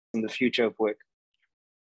the future of work.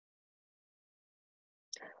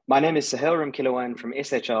 My name is Sahel Ramkilawan from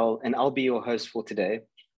SHL, and I'll be your host for today.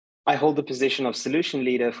 I hold the position of Solution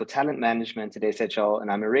Leader for Talent Management at SHL,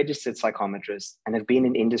 and I'm a registered psychometrist and have been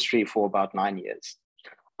in industry for about 9 years.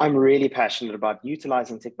 I'm really passionate about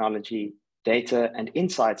utilizing technology, data, and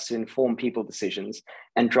insights to inform people decisions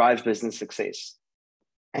and drive business success.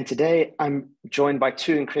 And today I'm joined by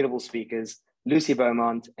two incredible speakers, Lucy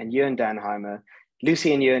Beaumont and Jörn Danheimer.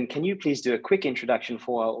 Lucy and Jörn, can you please do a quick introduction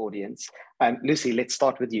for our audience? Lucy, let's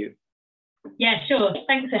start with you. Yeah, sure.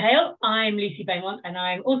 Thanks, Sahel. I'm Lucy Beaumont, and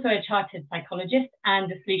I'm also a chartered psychologist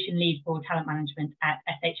and a solution lead for talent management at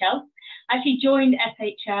SHL. I actually joined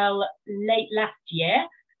SHL late last year,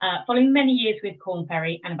 following many years with Korn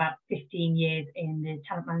Ferry and about 15 years in the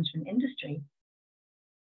talent management industry.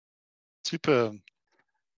 Super.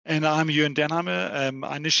 And I'm Jörn Danheimer.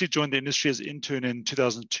 I initially joined the industry as intern in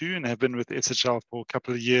 2002 and have been with SHL for a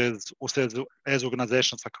couple of years, also as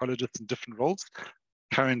organizational psychologist in different roles,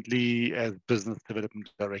 currently as business development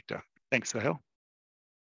director. Thanks, Sahel.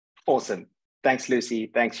 Awesome. Thanks, Lucy.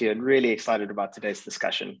 Thanks, Jörn. Really excited about today's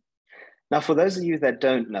discussion. Now, for those of you that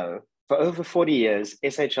don't know, for over 40 years,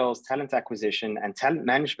 SHL's talent acquisition and talent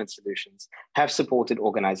management solutions have supported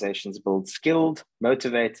organizations build skilled,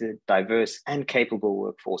 motivated, diverse, and capable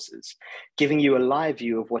workforces, giving you a live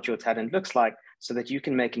view of what your talent looks like so that you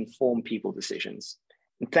can make informed people decisions.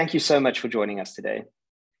 And thank you so much for joining us today.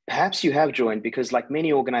 Perhaps you have joined because, like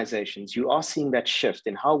many organizations, you are seeing that shift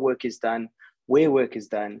in how work is done, where work is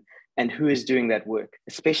done, and who is doing that work,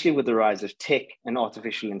 especially with the rise of tech and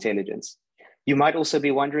artificial intelligence. You might also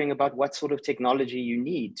be wondering about what sort of technology you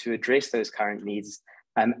need to address those current needs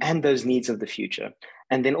and those needs of the future,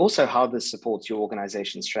 and then also how this supports your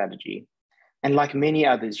organization's strategy. And like many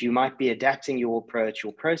others, you might be adapting your approach,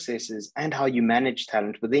 your processes, and how you manage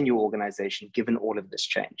talent within your organization, given all of this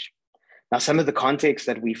change. Now, some of the context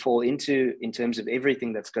that we fall into in terms of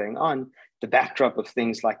everything that's going on, the backdrop of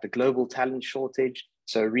things like the global talent shortage.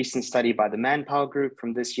 So a recent study by the Manpower Group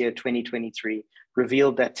from this year, 2023,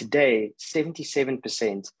 revealed that today,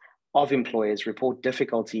 77% of employers report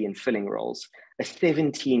difficulty in filling roles, a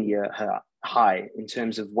 17-year high in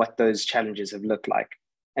terms of what those challenges have looked like.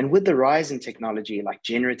 And with the rise in technology like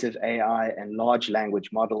generative AI and large language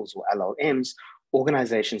models or LLMs,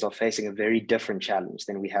 organizations are facing a very different challenge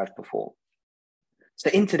than we have before. So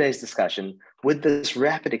in today's discussion, with this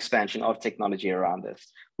rapid expansion of technology around us,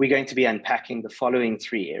 we're going to be unpacking the following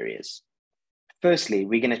three areas. Firstly,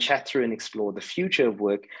 we're going to chat through and explore the future of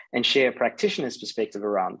work and share a practitioner's perspective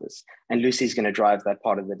around this. And Lucy's going to drive that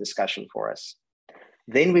part of the discussion for us.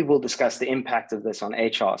 Then we will discuss the impact of this on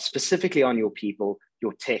HR, specifically on your people,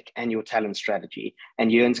 your tech, and your talent strategy. And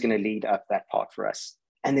Jörn's going to lead up that part for us.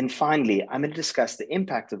 And then finally, I'm going to discuss the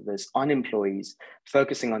impact of this on employees,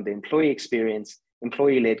 focusing on the employee experience,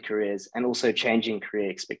 employee-led careers, and also changing career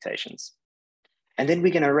expectations. And then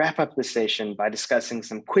we're going to wrap up the session by discussing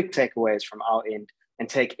some quick takeaways from our end and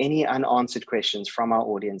take any unanswered questions from our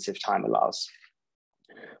audience if time allows.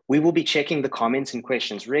 We will be checking the comments and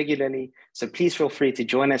questions regularly, so please feel free to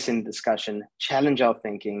join us in the discussion, challenge our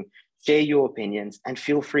thinking, share your opinions, and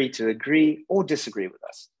feel free to agree or disagree with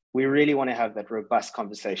us. We really want to have that robust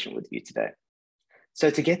conversation with you today. So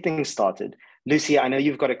to get things started, Lucy, I know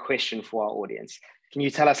you've got a question for our audience. Can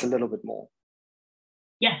you tell us a little bit more?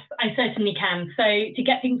 Yes, I certainly can. So to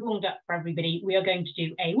get things warmed up for everybody, we are going to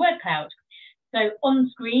do a word cloud. So on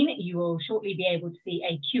screen, you will shortly be able to see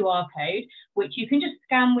a QR code, which you can just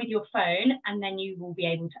scan with your phone, and then you will be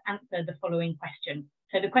able to answer the following question.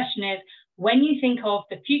 So the question is, when you think of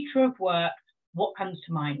the future of work, what comes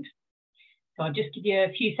to mind? So I'll just give you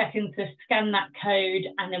a few seconds to scan that code,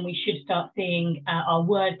 and then we should start seeing our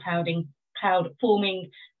word cloud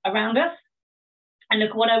forming around us. And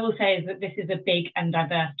look, what I will say is that this is a big and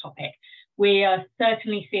diverse topic. We are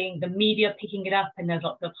certainly seeing the media picking it up, and there's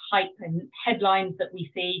lots of hype and headlines that we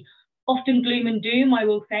see, often gloom and doom, I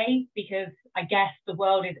will say, because I guess the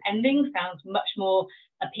world is ending sounds much more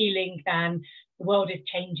appealing than the world is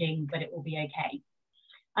changing, but it will be okay.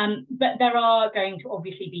 But there are going to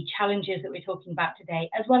obviously be challenges that we're talking about today,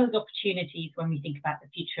 as well as opportunities when we think about the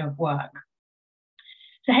future of work.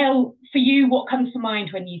 So Hale, for you, what comes to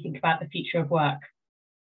mind when you think about the future of work?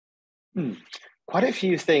 Quite a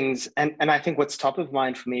few things. And I think what's top of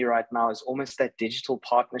mind for me right now is almost that digital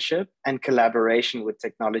partnership and collaboration with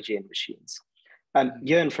technology and machines.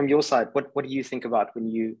 Jörn, from your side, what do you think about when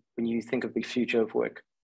you think of the future of work?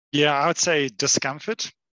 Yeah, I would say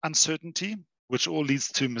discomfort, uncertainty, which all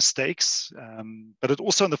leads to mistakes. But it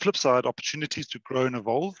also, on the flip side, opportunities to grow and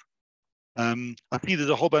evolve. I see there's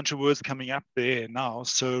a whole bunch of words coming up there now.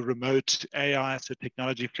 So remote AI, so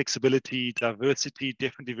technology, flexibility, diversity,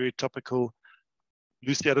 definitely very topical.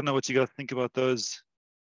 Lucy, I don't know what you guys think about those.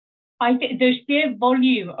 I think the sheer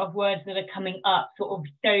volume of words that are coming up sort of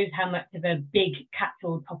shows how much of a big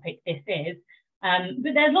catch-all topic this is.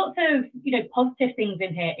 But there's lots of, positive things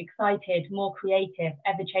in here: excited, more creative,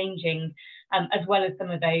 ever-changing, as well as some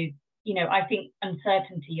of those. I think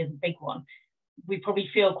uncertainty is a big one. We probably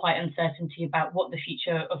feel quite uncertainty about what the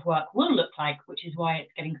future of work will look like, which is why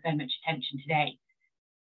it's getting so much attention today.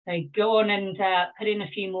 So go on and put in a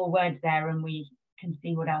few more words there, and we can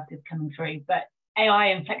see what else is coming through. But AI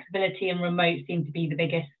and flexibility and remote seem to be the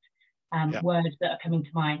biggest words that are coming to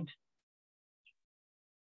mind.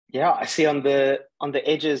 Yeah, I see on the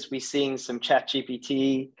edges, we're seeing some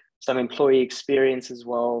ChatGPT, some employee experience as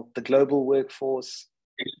well, the global workforce,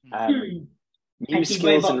 new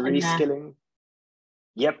skills and reskilling.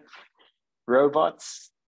 Yep,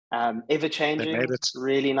 robots, ever-changing,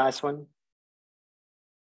 really nice one.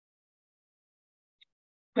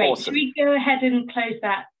 Great, awesome. Should we go ahead and close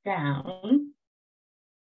that down?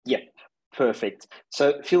 Yep, perfect.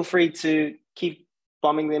 So feel free to keep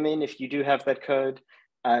bombing them in if you do have that code.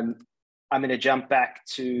 I'm going to jump back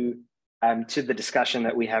to the discussion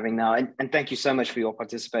that we're having now. And thank you so much for your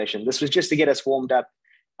participation. This was just to get us warmed up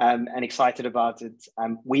and excited about it.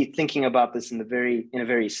 We're thinking about this in a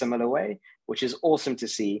very similar way, which is awesome to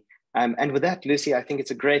see. And with that, Lucy, I think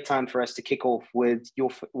it's a great time for us to kick off with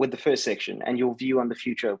the first section and your view on the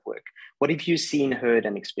future of work. What have you seen, heard,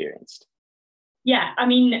 and experienced? Yeah, I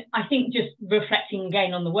mean, I think just reflecting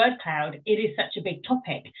again on the word cloud, it is such a big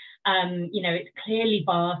topic. It's clearly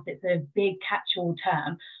vast, it's a big catch-all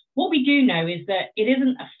term. What we do know is that it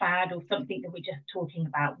isn't a fad or something that we're just talking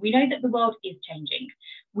about. We know that the world is changing.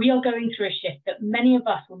 We are going through a shift that many of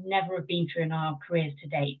us will never have been through in our careers to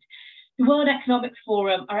date. The World Economic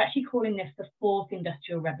Forum are actually calling this the fourth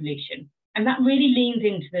industrial revolution. And that really leans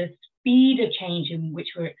into the speed of change in which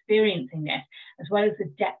we're experiencing this, as well as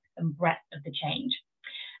the depth and breadth of the change.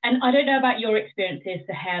 And I don't know about your experiences,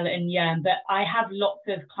 Sahel and Jörn, but I have lots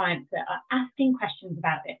of clients that are asking questions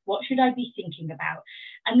about this. What should I be thinking about?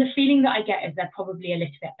 And the feeling that I get is they're probably a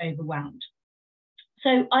little bit overwhelmed.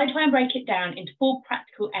 So I try and break it down into 4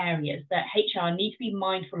 practical areas that HR need to be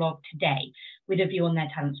mindful of today with a view on their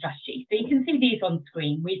talent strategy. So you can see these on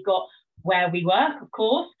screen. We've got where we work, of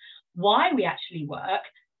course, why we actually work,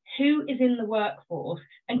 who is in the workforce,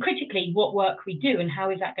 and critically, what work we do and how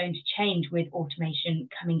is that going to change with automation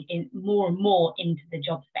coming in more and more into the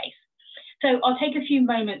job space. So I'll take a few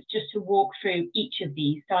moments just to walk through each of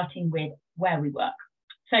these, starting with where we work.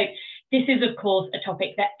 So this is, of course, a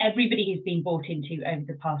topic that everybody has been brought into over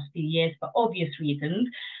the past few years for obvious reasons.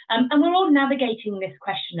 And we're all navigating this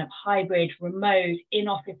question of hybrid, remote,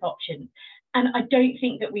 in-office options. And I don't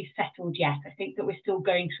think that we've settled yet. I think that we're still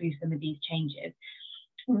going through some of these changes.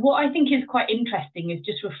 What I think is quite interesting is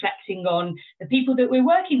just reflecting on the people that we're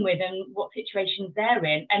working with and what situations they're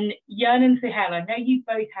in. And Jörn and Sahel, I know you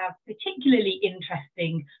both have particularly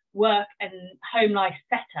interesting work and home life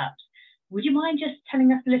setups. Would you mind just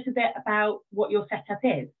telling us a little bit about what your setup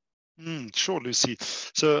is? Sure, Lucy.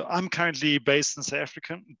 So I'm currently based in South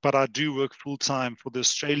Africa, but I do work full-time for the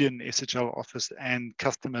Australian SHL office and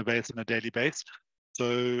customer base on a daily basis.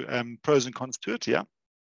 So pros and cons to it, yeah.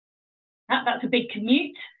 That's a big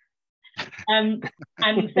commute. And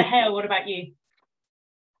Sahel, what about you?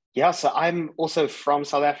 Yeah, so I'm also from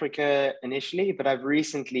South Africa initially, but I've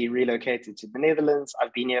recently relocated to the Netherlands.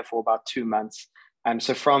 I've been here for about 2 months.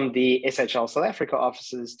 So from the SHL South Africa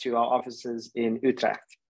offices to our offices in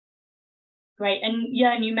Utrecht. Great. And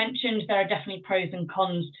Jörn, you mentioned there are definitely pros and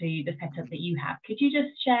cons to the setup that you have. Could you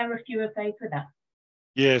just share a few of those with us?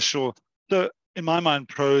 Yeah, sure. So in my mind,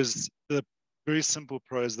 pros, the very simple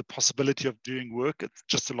pros, the possibility of doing work, it's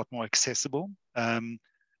just a lot more accessible.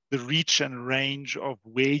 The reach and range of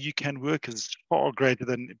where you can work is far greater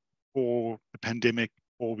than before the pandemic,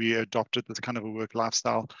 or we adopted this kind of a work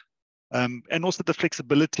lifestyle. And also the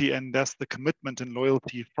flexibility, and that's the commitment and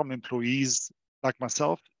loyalty from employees like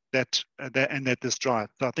myself that this drive.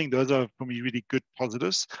 So I think those are, for me, really good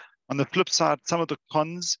positives. On the flip side, some of the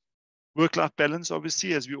cons, work-life balance,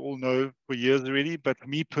 obviously, as we all know for years already, but for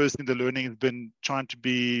me personally, the learning has been trying to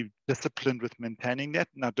be disciplined with maintaining that,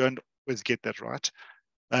 and I don't always get that right.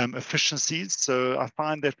 Efficiencies, so I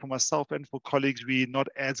find that for myself and for colleagues, we're not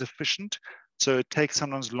as efficient, so it takes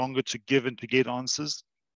sometimes longer to give and to get answers.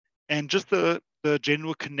 And just the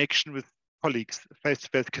general connection with colleagues,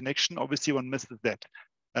 face-to-face connection, obviously one misses that.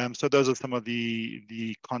 So those are some of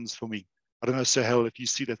the cons for me. I don't know, Sahel, if you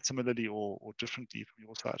see that similarly or differently from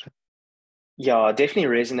your side. Yeah, I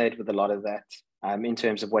definitely resonate with a lot of that in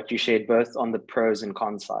terms of what you shared, both on the pros and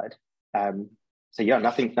cons side. So yeah,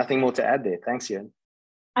 nothing more to add there. Thanks, Ian.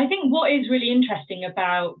 I think what is really interesting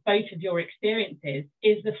about both of your experiences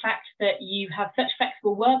is the fact that you have such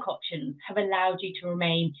flexible work options have allowed you to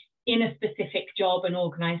remain in a specific job and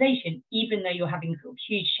organisation, even though you're having sort of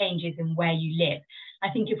huge changes in where you live.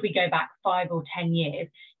 I think if we go back 5 or 10 years,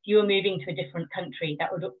 if you were moving to a different country,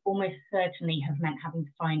 that would almost certainly have meant having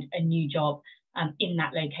to find a new job in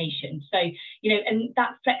that location. So, and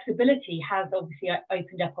that flexibility has obviously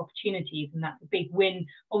opened up opportunities, and that's a big win,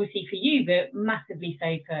 obviously for you, but massively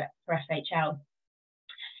so for SHL.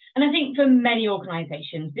 And I think for many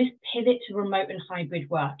organisations, this pivot to remote and hybrid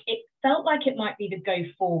work, it felt like it might be the go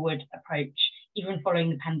forward approach, even following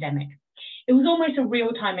the pandemic. It was almost a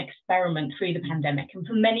real-time experiment through the pandemic, and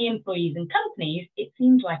for many employees and companies, it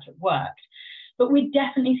seemed like it worked. But we've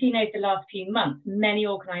definitely seen over the last few months, many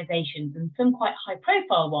organisations, and some quite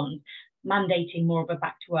high-profile ones, mandating more of a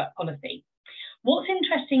back-to-work policy. What's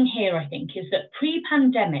interesting here, I think, is that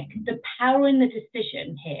pre-pandemic, the power in the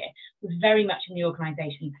decision here was very much in the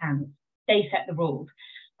organisation's hands. They set the rules.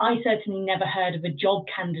 I certainly never heard of a job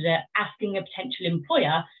candidate asking a potential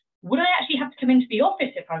employer, would I actually have to come into the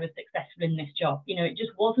office if I was successful in this job? It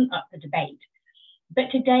just wasn't up for debate. But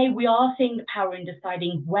today we are seeing the power in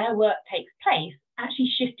deciding where work takes place actually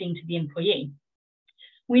shifting to the employee.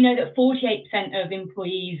 We know that 48% of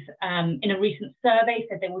employees in a recent survey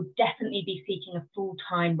said they would definitely be seeking a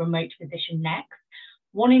full-time remote position next.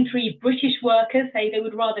 1 in 3 British workers say they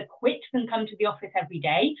would rather quit than come to the office every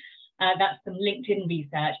day. That's some LinkedIn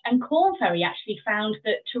research. And Korn Ferry actually found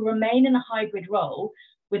that to remain in a hybrid role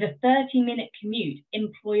with a 30-minute commute,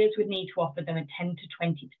 employers would need to offer them a 10 to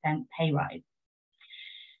 20% pay rise.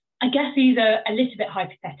 I guess these are a little bit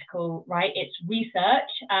hypothetical, right? It's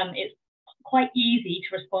research. It's quite easy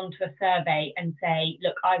to respond to a survey and say,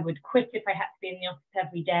 look, I would quit if I had to be in the office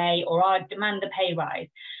every day, or I'd demand a pay rise.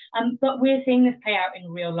 But we're seeing this play out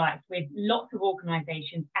in real life with lots of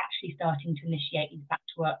organisations actually starting to initiate these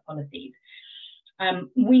back-to-work policies.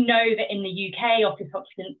 We know that in the UK, office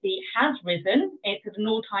occupancy has risen. It's at an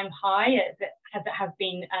all-time high, as it has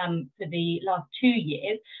been for the last 2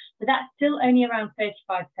 years, but that's still only around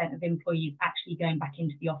 35% of employees actually going back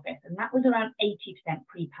into the office, and that was around 80%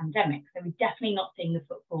 pre-pandemic. So we're definitely not seeing the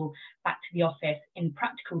footfall back to the office in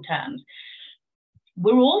practical terms.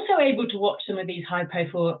 We're also able to watch some of these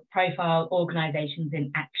high-profile organisations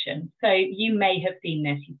in action. So you may have seen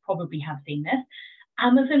this, you probably have seen this.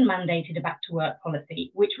 Amazon mandated a back-to-work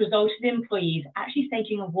policy, which resulted in employees actually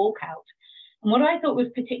staging a walkout. And what I thought was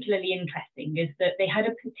particularly interesting is that they had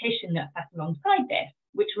a petition that sat alongside this,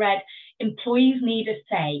 which read, employees need a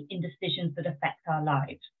say in decisions that affect our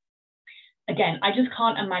lives. Again, I just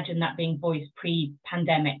can't imagine that being voiced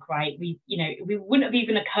pre-pandemic, right? We wouldn't have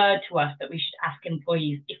even occurred to us that we should ask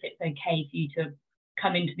employees if it's okay for you to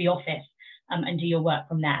come into the office and do your work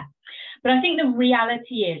from there. But I think the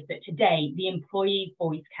reality is that today, the employee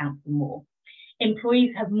voice counts for more.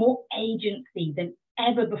 Employees have more agency than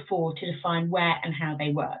ever before to define where and how they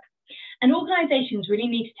work. And organisations really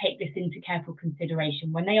need to take this into careful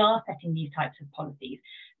consideration when they are setting these types of policies,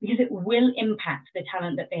 because it will impact the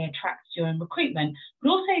talent that they attract during recruitment, but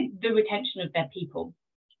also the retention of their people.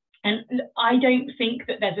 And I don't think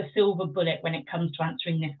that there's a silver bullet when it comes to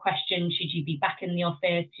answering this question. Should you be back in the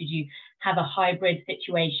office? Should you have a hybrid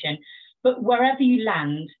situation? But wherever you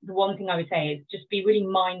land, the one thing I would say is just be really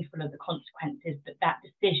mindful of the consequences that that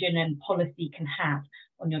decision and policy can have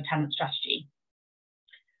on your talent strategy.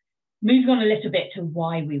 Moving on a little bit to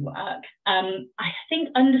why we work, I think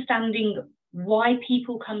understanding why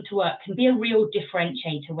people come to work can be a real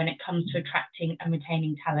differentiator when it comes to attracting and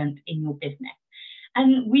retaining talent in your business.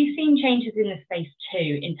 And we've seen changes in this space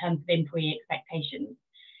too, in terms of employee expectations.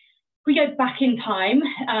 If we go back in time,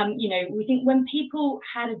 we think when people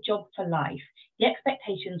had a job for life, the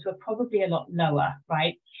expectations were probably a lot lower,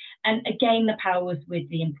 right? And again, the power was with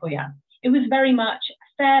the employer. It was very much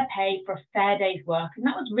fair pay for a fair day's work. And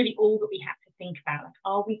that was really all that we had to think about. Like,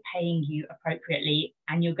 are we paying you appropriately?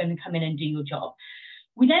 And you're going to come in and do your job.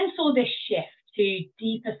 We then saw this shift to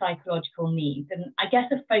deeper psychological needs. And I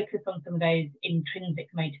guess a focus on some of those intrinsic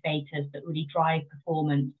motivators that really drive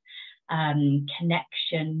performance,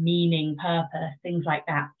 connection, meaning, purpose, things like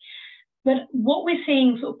that. But what we're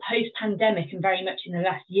seeing sort of post-pandemic and very much in the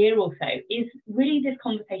last year or so is really this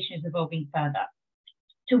conversation is evolving further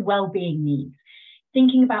to well-being needs.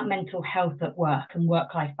 Thinking about mental health at work and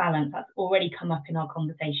work-life balance, that's already come up in our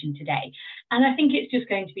conversation today. And I think it's just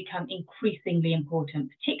going to become increasingly important,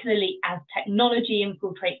 particularly as technology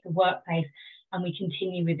infiltrates the workplace and we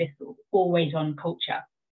continue with this sort of always-on culture.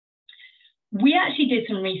 We actually did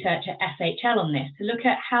some research at SHL on this to look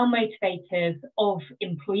at how motivators of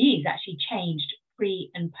employees actually changed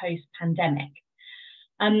pre and post pandemic.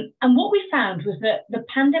 And what we found was that the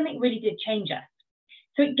pandemic really did change us.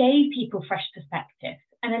 So it gave people fresh perspectives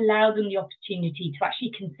and allowed them the opportunity to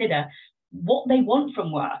actually consider what they want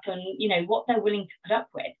from work and, you know, what they're willing to put up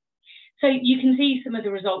with. So you can see some of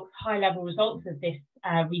the results, high-level results of this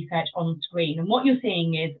research on screen. And what you're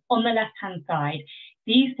seeing is on the left-hand side,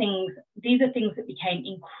 these are things that became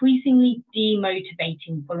increasingly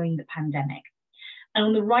demotivating following the pandemic. And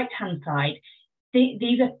on the right-hand side,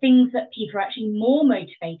 these are things that people are actually more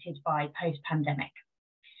motivated by post-pandemic.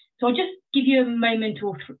 So I'll just give you a moment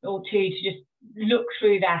or two to just look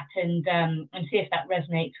through that and see if that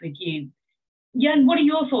resonates with you. Jan, what are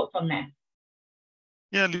your thoughts on this?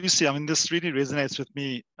 Yeah, Lucy, I mean, this really resonates with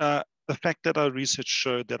me. The fact that our research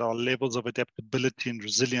showed that our levels of adaptability and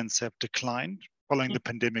resilience have declined following the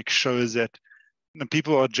pandemic shows that, you know,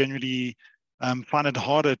 people are generally find it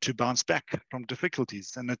harder to bounce back from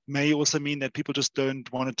difficulties. And it may also mean that people just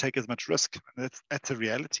don't want to take as much risk. That's a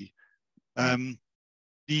reality.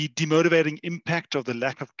 The demotivating impact of the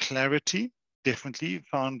lack of clarity definitely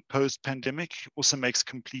found post-pandemic also makes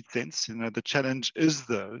complete sense. You know, the challenge is,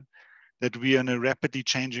 though, that we are in a rapidly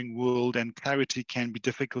changing world and clarity can be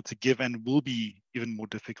difficult to give and will be even more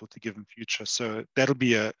difficult to give in future. So that'll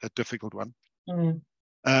be a difficult one.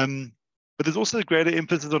 But there's also a greater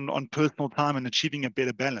emphasis on personal time and achieving a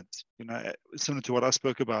better balance, you know, similar to what I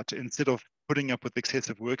spoke about, instead of putting up with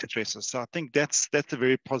excessive work stresses. So I think that's a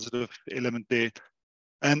very positive element there.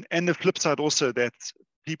 And the flip side also, that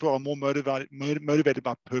people are more motivated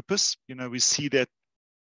by purpose. You know, we see that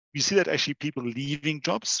actually people leaving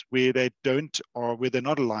jobs where they don't, or where they're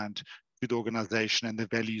not aligned with the organization and the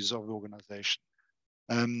values of the organization.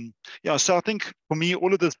 Yeah, so I think for me,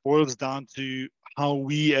 all of this boils down to how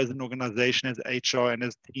we as an organization, as HR and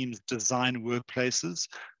as teams design workplaces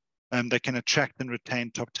that can attract and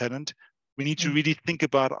retain top talent. We need to really think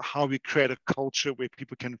about how we create a culture where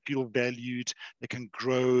people can feel valued, they can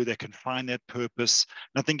grow, they can find that purpose.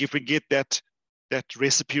 And I think if we get that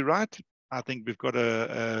recipe right, I think we've got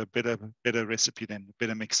a better recipe then, a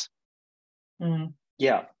better mix.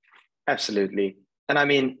 Yeah, absolutely. And I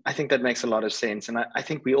mean, I think that makes a lot of sense. And I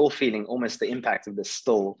think we're all feeling almost the impact of this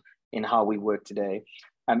still in how we work today.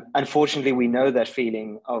 Unfortunately, we know that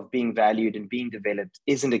feeling of being valued and being developed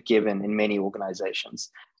isn't a given in many organizations.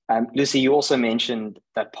 Lucy, you also mentioned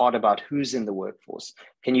that part about who's in the workforce.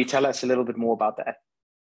 Can you tell us a little bit more about that?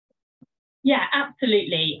 Yeah,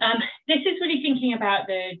 absolutely. This is really thinking about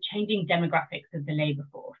the changing demographics of the labour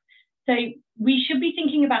force. So we should be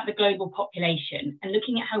thinking about the global population and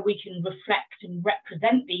looking at how we can reflect and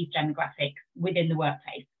represent these demographics within the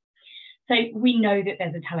workplace. So we know that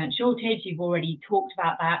there's a talent shortage. You've already talked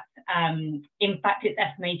about that. In fact, it's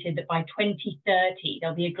estimated that by 2030,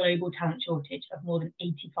 there'll be a global talent shortage of more than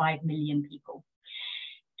 85 million people.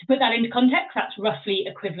 To put that into context, that's roughly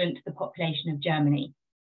equivalent to the population of Germany.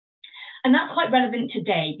 And that's quite relevant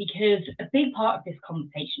today because a big part of this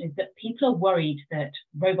conversation is that people are worried that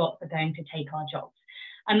robots are going to take our jobs.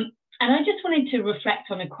 And I just wanted to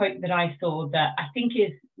reflect on a quote that I saw that I think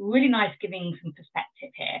is really nice, giving some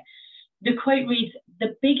perspective here. The quote reads,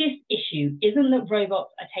 "The biggest issue isn't that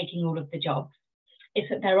robots are taking all of the jobs, it's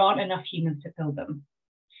that there aren't enough humans to fill them."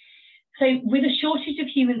 So with a shortage of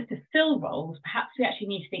humans to fill roles, perhaps we actually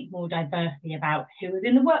need to think more diversely about who is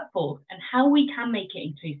in the workforce and how we can make it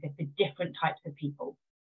inclusive for different types of people.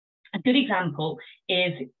 A good example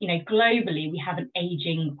is, you know, globally, we have an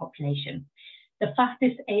aging population. The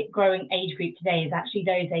fastest growing age group today is actually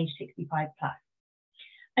those aged 65 plus.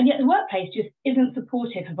 And yet the workplace just isn't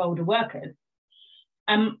supportive of older workers.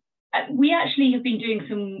 We actually have been doing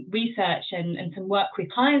some research and some work with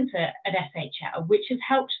clients at SHL, which has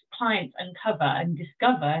helped clients uncover and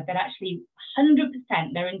discover that actually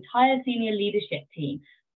 100% their entire senior leadership team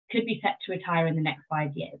could be set to retire in the next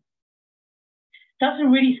 5 years. So that's a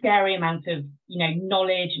really scary amount of, you know,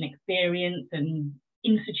 knowledge and experience and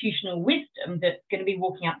institutional wisdom that's going to be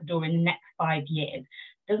walking out the door in the next 5 years.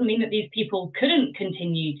 Doesn't mean that these people couldn't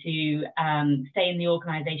continue to stay in the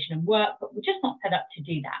organization and work, but we're just not set up to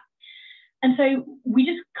do that. And so we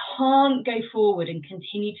just can't go forward and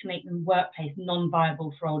continue to make the workplace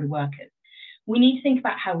non-viable for older workers. We need to think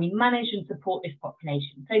about how we manage and support this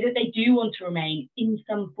population so that they do want to remain in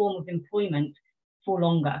some form of employment for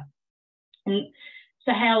longer. And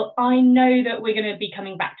Sahel, I know that we're going to be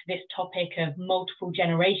coming back to this topic of multiple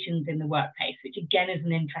generations in the workplace, which again is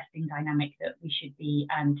an interesting dynamic that we should be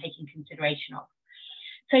taking consideration of.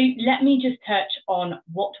 So let me just touch on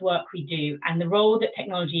what work we do and the role that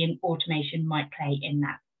technology and automation might play in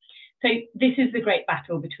that. So this is the great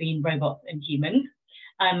battle between robots and humans.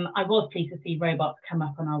 I was pleased to see robots come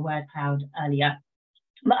up on our word cloud earlier,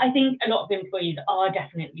 but I think a lot of employees are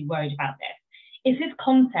definitely worried about this. It's this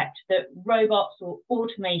concept that robots or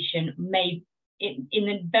automation may, in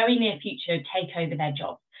the very near future, take over their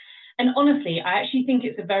jobs. And honestly, I actually think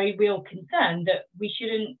it's a very real concern that we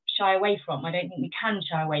shouldn't shy away from. I don't think we can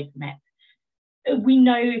shy away from it. We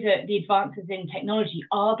know that the advances in technology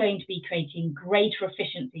are going to be creating greater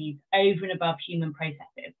efficiencies over and above human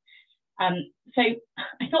processes. So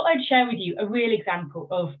I thought I'd share with you a real example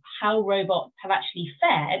of how robots have actually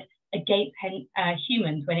fared against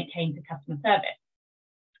humans when it came to customer service.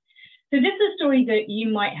 So this is a story that you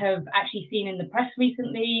might have actually seen in the press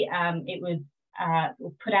recently. It was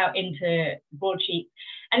put out into broadsheets,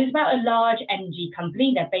 and it's about a large energy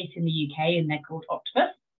company. They're based in the UK and they're called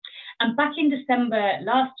Octopus. And back in December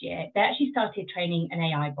last year, they actually started training an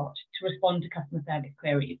AI bot to respond to customer service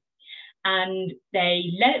queries. And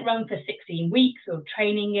they let it run for 16 weeks of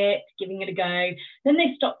training it, giving it a go. Then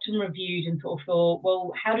they stopped and reviewed and sort of thought,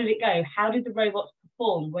 well, how did it go? How did the robots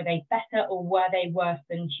perform? Were they better or were they worse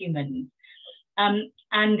than humans? And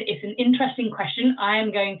it's an interesting question. I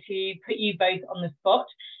am going to put you both on the spot.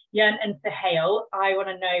 Jan and Sahel, I want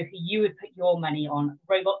to know who you would put your money on,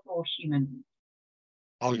 robots or humans?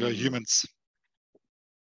 I'll go humans.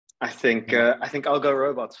 I think I'll go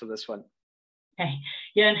robots for this one. Okay,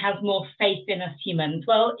 Jan has more faith in us humans.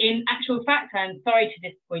 Well, in actual fact, I'm sorry to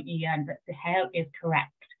disappoint you, Jan, but Sahel is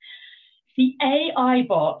correct. The AI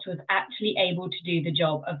bot was actually able to do the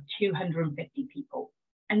job of 250 people.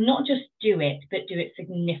 And not just do it, but do it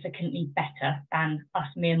significantly better than us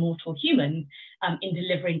mere mortal humans in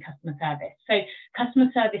delivering customer service. So customer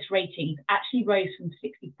service ratings actually rose from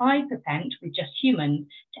 65% with just humans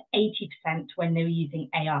to 80% when they were using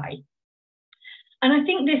AI. And I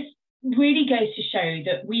think this really goes to show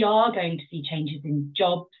that we are going to see changes in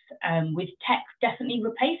jobs, with tech definitely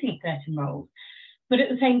replacing certain roles. But at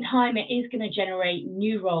the same time, it is going to generate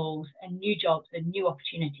new roles and new jobs and new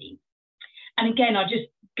opportunities. And again, I'll just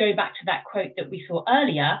go back to that quote that we saw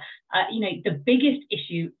earlier. The biggest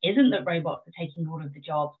issue isn't that robots are taking all of the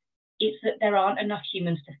jobs, it's that there aren't enough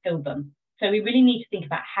humans to fill them. So we really need to think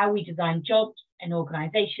about how we design jobs and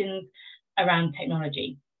organizations around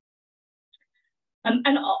technology. And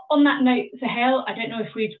on that note, Sahel, I don't know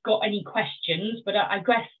if we've got any questions, but I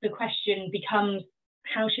guess the question becomes,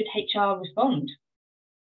 how should HR respond?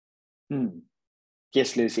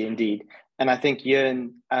 Yes, Lucy, indeed. And I think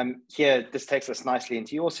Ewan, here, this takes us nicely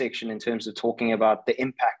into your section in terms of talking about the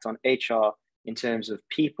impact on HR in terms of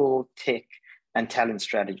people, tech, and talent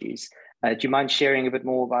strategies. Do you mind sharing a bit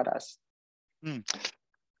more about us?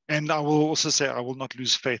 And I will also say I will not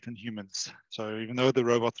lose faith in humans. So even though the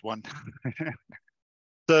robots won.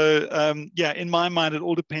 So yeah, in my mind, it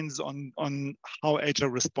all depends on how HR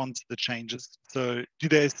responds to the changes. So do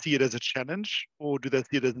they see it as a challenge or do they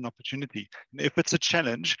see it as an opportunity? And if it's a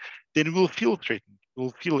challenge, then we'll feel threatened,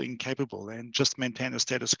 we'll feel incapable and just maintain the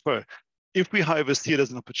status quo. If we, however, see it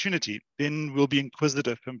as an opportunity, then we'll be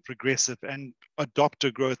inquisitive and progressive and adopt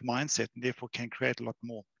a growth mindset and therefore can create a lot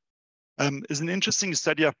more. Is an interesting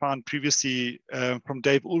study I found previously from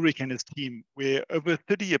Dave Ulrich and his team, where over a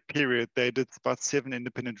 30-year period, they did about 7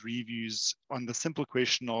 independent reviews on the simple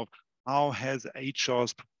question of how has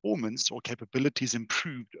HR's performance or capabilities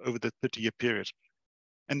improved over the 30-year period.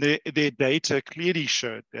 And their data clearly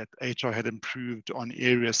showed that HR had improved on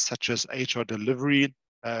areas such as HR delivery,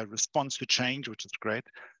 response to change, which is great,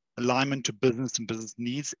 alignment to business and business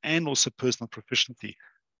needs, and also personal proficiency.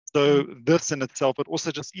 So this in itself, but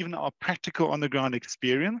also just even our practical on-the-ground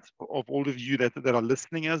experience of all of you that are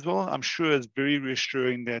listening as well, I'm sure is very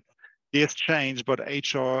reassuring that there's change, but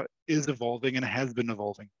HR is evolving and has been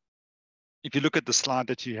evolving. If you look at the slide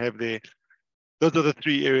that you have there, those are the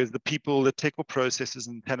 3 areas: the people, the technical processes,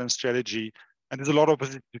 and talent strategy. And there's a lot of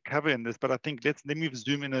us to cover in this, but I think let me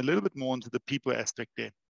zoom in a little bit more into the people aspect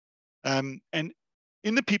there. And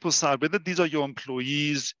in the people side, whether these are your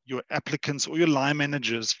employees, your applicants, or your line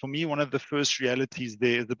managers, for me, one of the first realities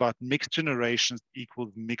there is about mixed generations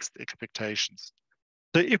equals mixed expectations.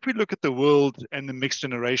 So if we look at the world and the mixed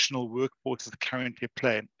generational workforce is currently at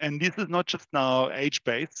play, and this is not just now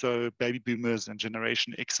age-based, so baby boomers and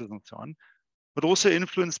Generation X's and so on, but also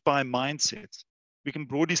influenced by mindsets. We can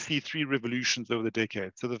broadly see 3 revolutions over the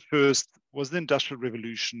decade. So the first was the Industrial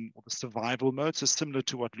Revolution, or the survival mode, so similar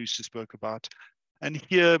to what Lucy spoke about. And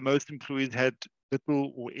here, most employees had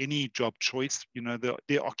little or any job choice.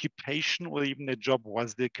 Their occupation or even their job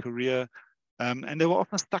was their career. And they were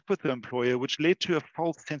often stuck with the employer, which led to a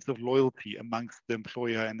false sense of loyalty amongst the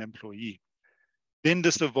employer and the employee. Then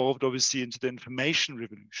this evolved, obviously, into the information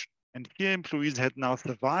revolution, And here employees had now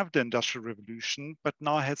survived the Industrial Revolution, but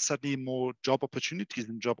now had suddenly more job opportunities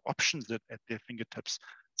and job options at their fingertips.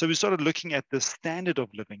 So we started looking at the standard of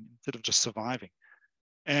living instead of just surviving.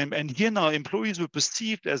 And here now employees were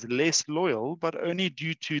perceived as less loyal, but only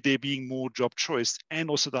due to there being more job choice and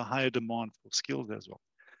also the higher demand for skills as well.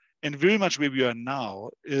 And very much where we are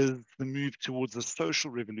now is the move towards the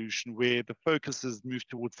social revolution, where the focus is moved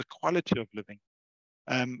towards the quality of living.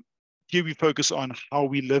 Here we focus on how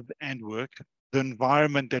we live and work, the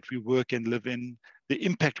environment that we work and live in, the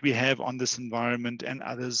impact we have on this environment and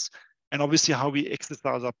others, and obviously how we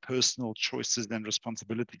exercise our personal choices and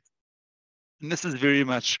responsibilities. And this is very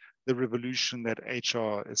much the revolution that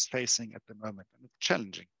HR is facing at the moment, and it's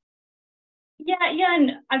challenging. Yeah,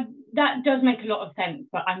 and that does make a lot of sense,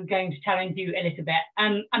 but I'm going to challenge you a little bit.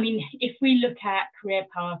 I mean, if we look at career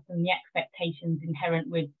paths and the expectations inherent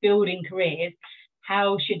with building careers,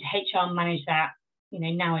 how should HR manage that,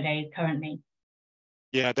 nowadays, currently?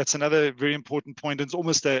 Yeah, that's another very important point. It's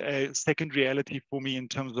almost a second reality for me in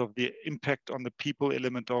terms of the impact on the people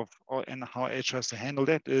element of and how HR has to handle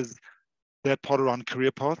that is that part around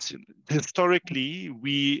career paths. Historically,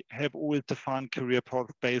 we have always defined career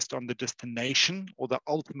paths based on the destination or the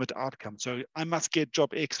ultimate outcome. So I must get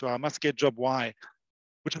job X or I must get job Y,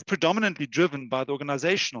 which is predominantly driven by the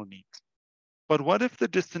organizational needs. But what if the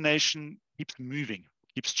destination keeps moving,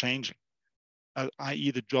 keeps changing,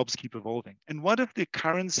 i.e. the jobs keep evolving? And what if the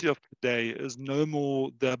currency of today is no more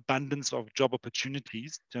the abundance of job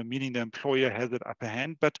opportunities, so meaning the employer has an upper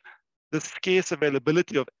hand, but the scarce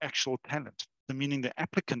availability of actual talent, so meaning the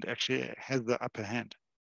applicant actually has the upper hand.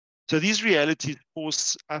 So these realities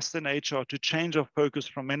force us in HR to change our focus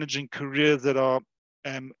from managing careers that are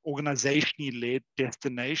organizationally led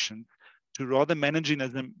destinations to rather managing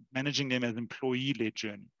them as employee-led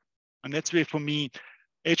journeys. And that's where, for me,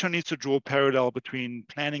 HR needs to draw a parallel between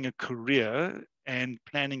planning a career and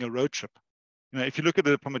planning a road trip. If you look at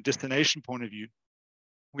it from a destination point of view,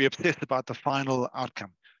 we obsess about the final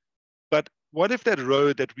outcome. But what if that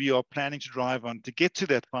road that we are planning to drive on to get to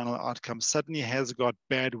that final outcome suddenly has got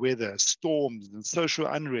bad weather, storms, and social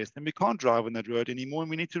unrest, and we can't drive on that road anymore, and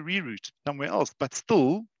we need to reroute somewhere else, but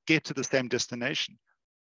still get to the same destination?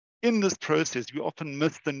 In this process, we often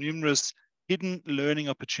miss the numerous hidden learning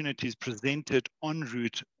opportunities presented en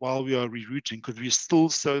route while we are rerouting because we're still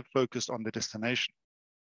so focused on the destination.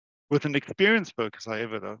 With an experience focus,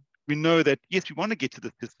 however, though, we know that, yes, we want to get to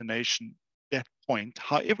the destination, that point.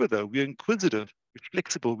 However, though, we're inquisitive, we're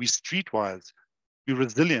flexible, we're streetwise, we're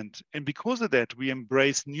resilient. And because of that, we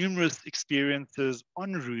embrace numerous experiences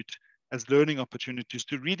en route as learning opportunities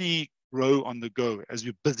to really grow on the go as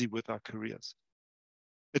we're busy with our careers.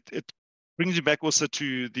 It brings you back also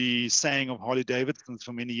to the saying of Harley Davidson's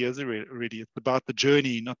for many years already. It's about the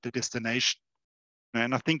journey, not the destination.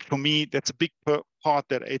 And I think for me, that's a big part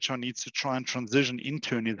that HR needs to try and transition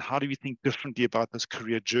into, and is how do we think differently about those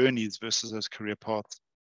career journeys versus those career paths?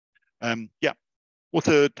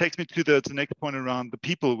 Also takes me to the next point around the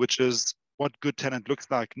people, which is what good talent looks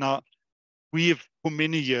like. Now, we have for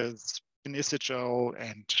many years in SHL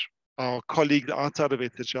and our colleagues outside of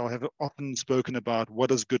SHL have often spoken about what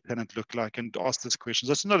does good talent look like and asked this question.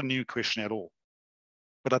 That's not a new question at all,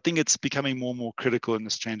 but I think it's becoming more and more critical in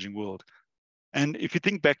this changing world. And if you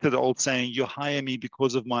think back to the old saying, you hire me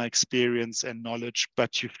because of my experience and knowledge,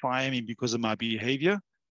 but you fire me because of my behavior.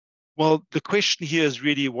 Well, the question here is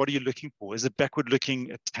really, what are you looking for? Is it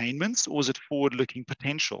backward-looking attainments or is it forward-looking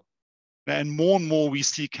potential? And more we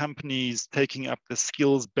see companies taking up the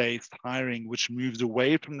skills-based hiring, which moves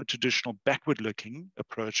away from the traditional backward-looking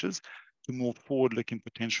approaches to more forward-looking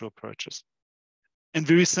potential approaches. And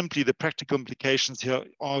very simply, the practical implications here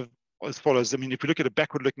are as follows. I mean, if we look at a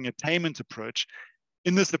backward-looking attainment approach,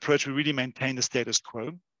 in this approach, we really maintain the status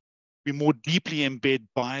quo. We more deeply embed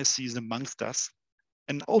biases amongst us,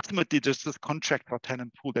 and ultimately just contract our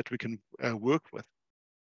talent pool that we can work with.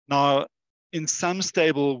 Now, in some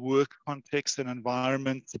stable work contexts and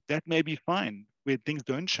environments, that may be fine, where things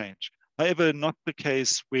don't change. However, not the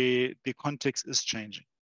case where the context is changing.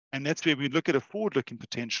 And that's where we look at a forward-looking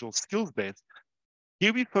potential, skills-based.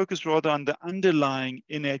 Here we focus rather on the underlying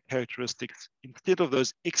innate characteristics instead of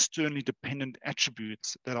those externally dependent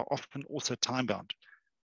attributes that are often also time-bound.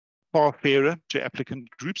 Far fairer to applicant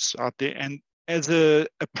groups out there. And as an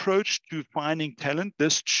approach to finding talent,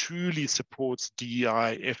 this truly supports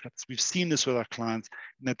DEI efforts. We've seen this with our clients,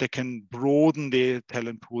 in that they can broaden their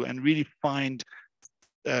talent pool and really find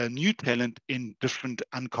new talent in different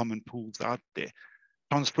uncommon pools out there.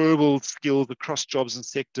 Transferable skills across jobs and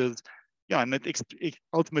sectors. Yeah, and it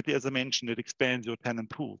ultimately, as I mentioned, it expands your talent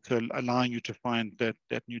pool, so allowing you to find that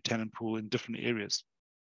new talent pool in different areas.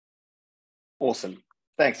 Awesome.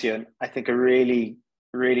 Thanks, Ewan. I think a really,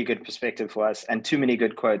 really good perspective for us, and too many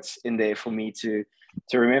good quotes in there for me to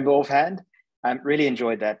remember offhand. I really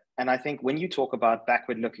enjoyed that. And I think when you talk about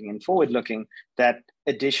backward looking and forward looking, that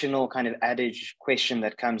additional kind of adage question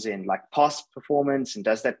that comes in, like past performance, and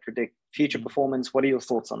does that predict future performance? What are your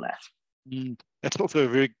thoughts on that? That's also a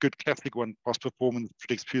very good classic one. Past performance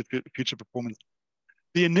predicts future performance.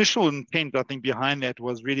 The initial intent, I think, behind that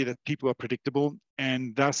was really that people are predictable.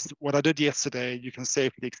 And thus, what I did yesterday, you can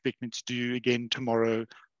safely expect me to do again tomorrow.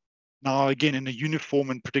 Now, again, in a uniform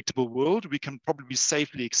and predictable world, we can probably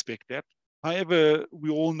safely expect that. However, we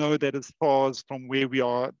all know that as far as from where we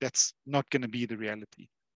are, that's not going to be the reality.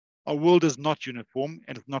 Our world is not uniform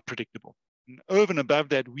and it's not predictable. And over and above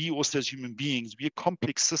that, we also as human beings, we are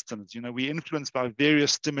complex systems. You know, we're influenced by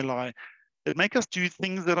various stimuli that make us do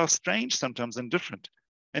things that are strange sometimes and different.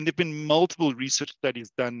 And there have been multiple research studies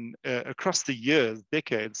done across the years,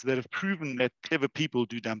 decades, that have proven that clever people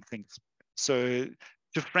do dumb things. So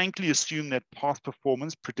to frankly assume that past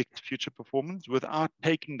performance predicts future performance without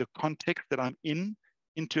taking the context that I'm in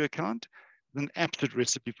into account is an absolute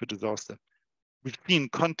recipe for disaster. We've seen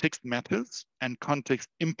context matters and context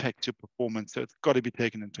impacts your performance, so it's got to be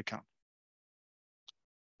taken into account.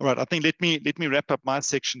 All right, I think let me wrap up my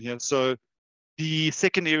section here. So the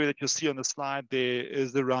second area that you'll see on the slide there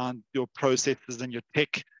is around your processes and your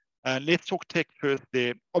tech. Let's talk tech first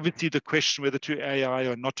there. Obviously, the question whether to AI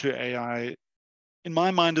or not to AI, in my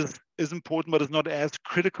mind, is important, but it's not as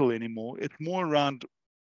critical anymore. It's more around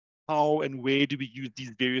how and where do we use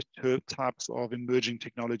these various types of emerging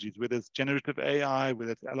technologies, whether it's generative AI,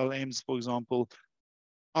 whether it's LLMs, for example.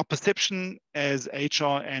 Our perception as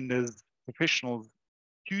HR and as professionals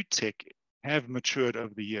to tech have matured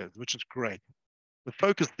over the years, which is great. The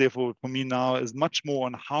focus, therefore, for me now is much more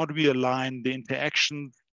on how do we align the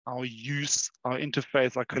interactions, our use, our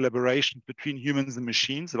interface, our collaboration between humans and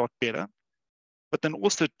machines a lot better, but then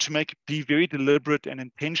also to be very deliberate and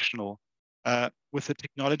intentional with the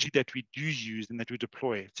technology that we do use and that we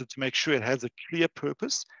deploy. So to make sure it has a clear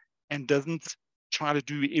purpose and doesn't try to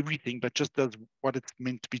do everything, but just does what it's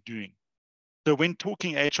meant to be doing. So when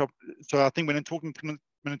talking HR, so I think when it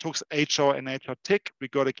talks HR and HR tech, we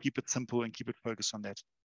got to keep it simple and keep it focused on that.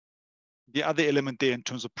 The other element there in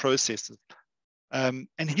terms of processes. And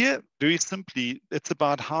here, very simply, it's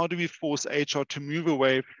about how do we force HR to move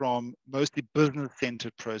away from mostly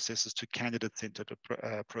business-centered processes to candidate-centered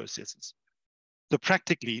processes. So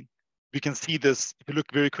practically, we can see this, if you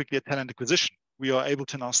look very quickly at talent acquisition, we are able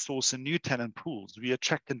to now source a new talent pools. We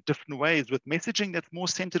attract in different ways with messaging that's more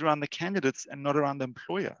centered around the candidates and not around the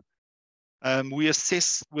employer. We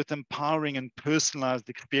assess with empowering and personalized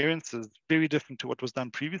experiences, very different to what was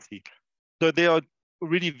done previously. So there are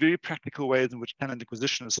really very practical ways in which talent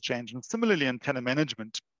acquisition has changed. And similarly in talent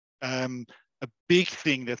management, a big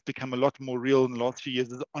thing that's become a lot more real in the last few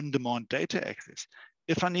years is on-demand data access.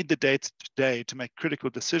 If I need the data today to make critical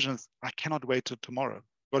decisions, I cannot wait till tomorrow.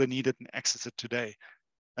 I've got to need it and access it today.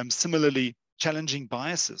 Similarly, challenging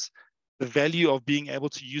biases. The value of being able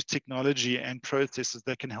to use technology and processes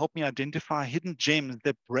that can help me identify hidden gems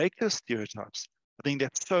that break those stereotypes. I think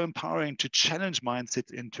that's so empowering to challenge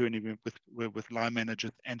mindsets internally with line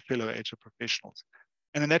managers and fellow HR professionals.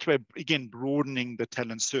 And in that way, again, broadening the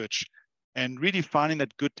talent search and really finding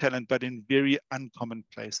that good talent, but in very uncommon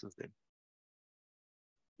places then.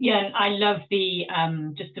 Yeah, I love the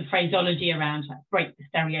just the phraseology around like break the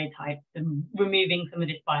stereotypes and removing some of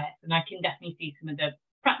this bias. And I can definitely see some of the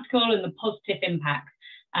practical and the positive impacts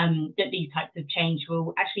that these types of change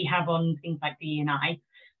will actually have on things like D&I.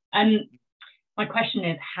 My question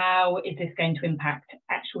is, how is this going to impact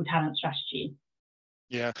actual talent strategy?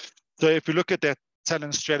 Yeah, so if we look at that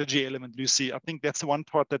talent strategy element, Lucy, I think that's the one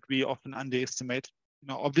part that we often underestimate. You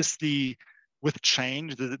know, obviously, with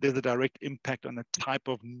change, there's a direct impact on the type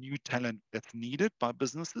of new talent that's needed by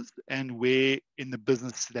businesses and where in the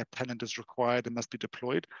business that talent is required and must be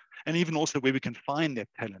deployed, and even also where we can find that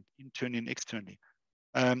talent internally and externally.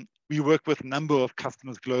 We work with a number of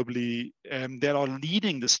customers globally that are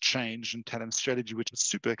leading this change in talent strategy, which is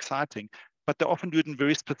super exciting, but they often do it in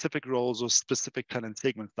very specific roles or specific talent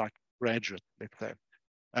segments like graduate, let's say.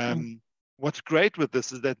 What's great with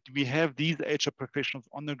this is that we have these HR professionals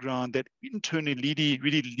on the ground that internally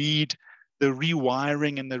really lead the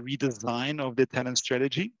rewiring and the redesign of their talent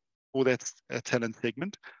strategy for that talent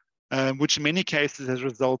segment, which in many cases has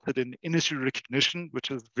resulted in industry recognition, which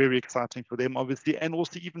is very exciting for them, obviously, and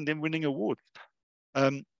also even them winning awards.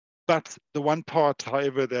 But the one part,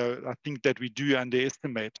 however, though, I think that we do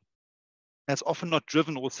underestimate, that's often not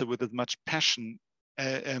driven also with as much passion,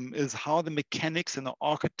 is how the mechanics and the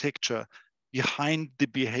architecture behind the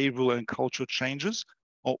behavioral and cultural changes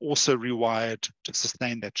are also rewired to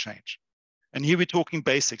sustain that change. And here we're talking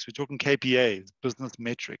basics, we're talking KPIs, business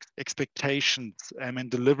metrics, expectations, and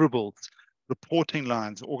deliverables, reporting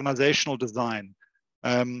lines, organizational design.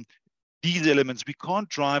 These elements, we can't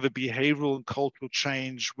drive a behavioral and cultural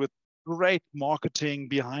change with great marketing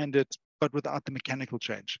behind it, but without the mechanical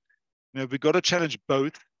change. We've got to challenge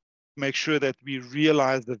both, make sure that we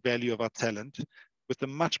realize the value of our talent with a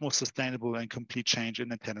much more sustainable and complete change in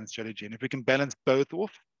the talent strategy. And if we can balance both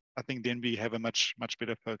off, I think then we have a much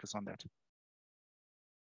better focus on that.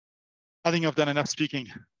 I think I've done enough speaking.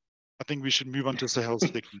 I think we should move on to Sahel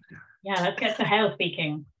speaking. Yeah, let's get Sahel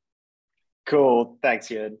speaking. Cool.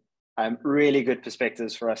 Thanks, Ewan. Really good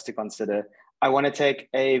perspectives for us to consider. I want to take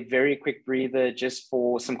a very quick breather just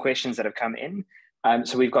for some questions that have come in.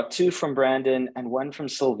 So we've got 2 from Brandon and 1 from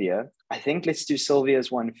Sylvia. I think let's do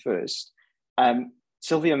Sylvia's one first.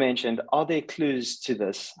 Sylvia mentioned, are there clues to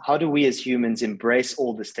this? How do we as humans embrace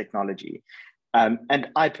all this technology? And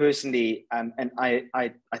I personally, and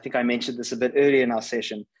I think I mentioned this a bit earlier in our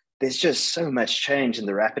session, there's just so much change in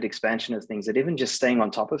the rapid expansion of things that even just staying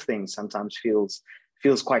on top of things sometimes feels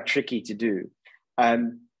quite tricky to do.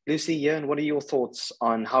 Lucy, Ewan, what are your thoughts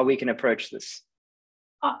on how we can approach this?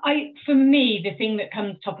 For me, the thing that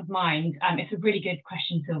comes top of mind, it's a really good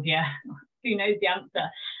question, Sylvia. Who knows the answer?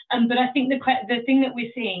 But I think the thing that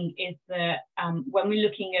we're seeing is that when we're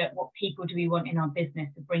looking at what people do we want in our business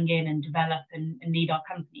to bring in and develop and lead our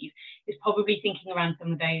companies, is probably thinking around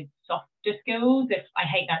some of those softer skills. If I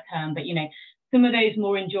hate that term, but some of those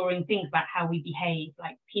more enduring things about how we behave,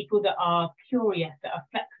 like people that are curious, that are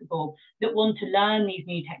flexible, that want to learn these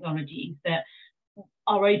new technologies, that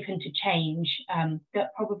are open to change,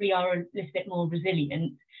 that probably are a little bit more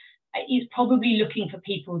resilient. Is probably looking for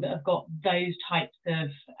people that have got those types of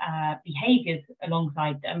behaviours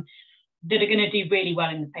alongside them that are going to do really well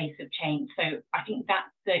in the face of change. So I think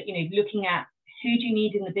that's looking at who do you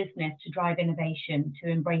need in the business to drive innovation, to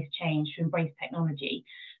embrace change, to embrace technology,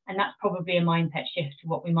 and that's probably a mindset shift to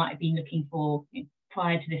what we might have been looking for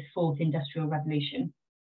prior to this 4th industrial revolution.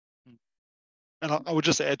 And I would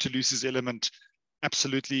just add to Lucy's element,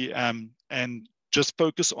 absolutely, and just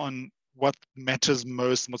focus on what matters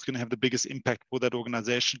most and what's going to have the biggest impact for that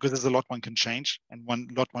organization, because there's a lot one can change and one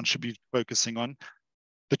should be focusing on.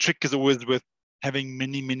 The trick is always with having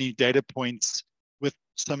many data points with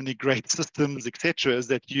so many great systems, etc., is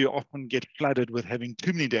that you often get flooded with having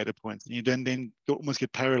too many data points, and you then almost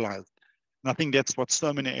get paralyzed. And I think that's what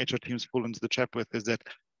so many HR teams fall into the trap with, is that,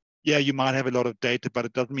 yeah, you might have a lot of data, but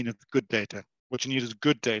it doesn't mean it's good data. What you need is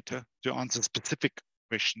good data to answer specific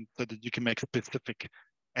questions so that you can make specific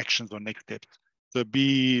actions or next steps. So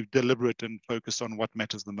be deliberate and focus on what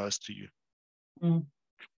matters the most to you.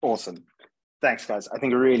 Awesome. Thanks, guys. I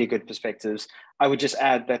think really good perspectives. I would just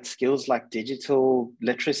add that skills like digital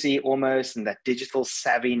literacy almost, and that digital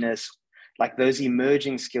savviness, like those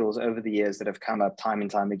emerging skills over the years that have come up time and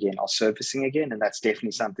time again, are surfacing again. And that's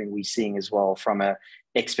definitely something we're seeing as well from an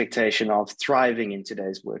expectation of thriving in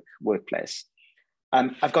today's workplace.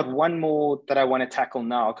 I've got one more that I want to tackle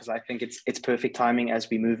now, because I think it's perfect timing as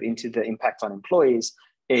we move into the impact on employees,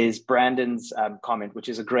 is Brandon's comment, which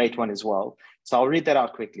is a great one as well. So I'll read that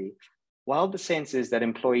out quickly. While the sense is that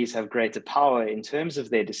employees have greater power in terms of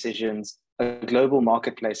their decisions, a global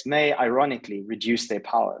marketplace may ironically reduce their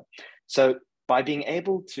power. So by being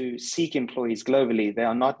able to seek employees globally, they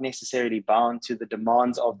are not necessarily bound to the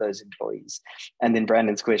demands of those employees. And then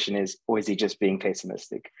Brandon's question is, or is he just being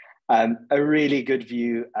pessimistic? A really good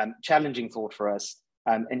view, challenging thought for us.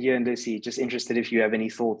 And you and Lucy, just interested if you have any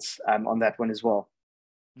thoughts on that one as well.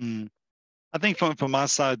 I think from my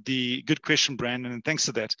side, the good question, Brandon, and thanks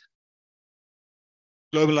for that.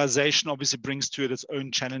 Globalization obviously brings to it its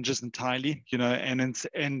own challenges entirely,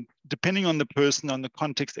 and depending on the person, on the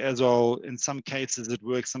context as well, in some cases it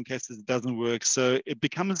works, some cases it doesn't work. So it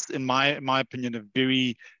becomes, in my opinion, a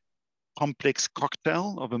very complex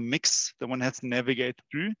cocktail of a mix that one has to navigate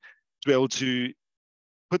through to be able to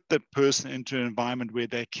put that person into an environment where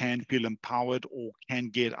they can feel empowered or can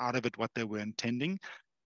get out of it what they were intending.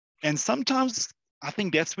 And sometimes I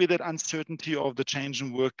think that's where that uncertainty of the change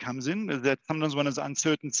in work comes in, is that sometimes one is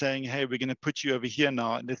uncertain, saying, hey, we're going to put you over here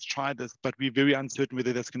now and let's try this, but we're very uncertain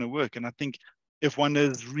whether that's going to work. And I think if one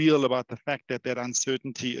is real about the fact that that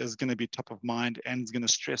uncertainty is going to be top of mind and is going to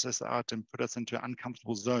stress us out and put us into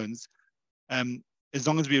uncomfortable zones, as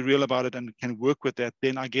long as we're real about it and can work with that,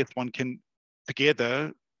 then I guess one can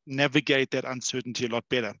together navigate that uncertainty a lot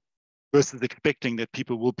better, versus expecting that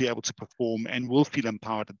people will be able to perform and will feel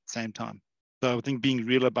empowered at the same time. So I think being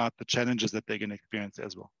real about the challenges that they're going to experience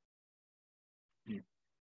as well.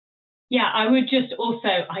 Yeah, I would just also,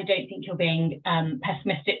 I don't think you're being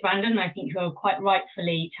pessimistic, Brandon. I think you're quite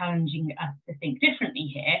rightfully challenging us to think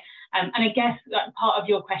differently here. And I guess that part of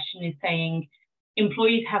your question is saying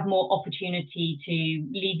employees have more opportunity to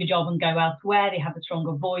leave a job and go elsewhere. They have a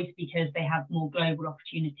stronger voice because they have more global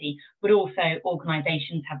opportunity, but also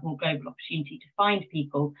organizations have more global opportunity to find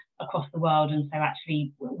people across the world. And so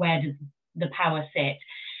actually, where does the power sit?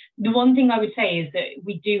 The one thing I would say is that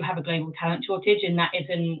we do have a global talent shortage, and that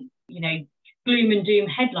isn't, gloom and doom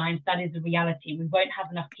headlines. That is the reality. We won't have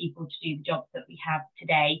enough people to do the jobs that we have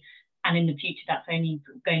today. And in the future, that's only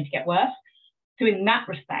going to get worse. So in that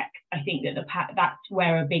respect, I think that that's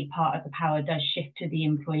where a big part of the power does shift to the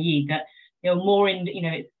employee, that they're more in,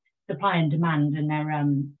 it's supply and demand, and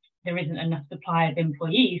there isn't enough supply of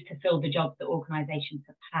employees to fill the jobs that organizations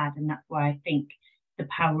have had. And that's why I think the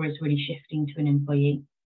power is really shifting to an employee.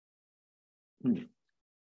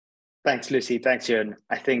 Thanks, Lucy. Thanks, Ewan.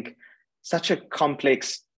 I think such a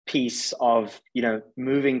complex piece of,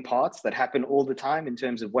 moving parts that happen all the time in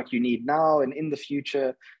terms of what you need now and in the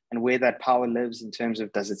future, and where that power lives in terms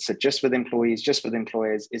of, does it sit just with employees, just with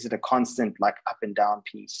employers? Is it a constant like up and down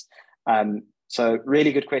piece? So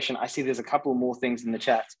really good question. I see there's a couple more things in the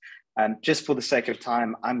chat. Just for the sake of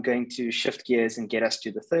time, I'm going to shift gears and get us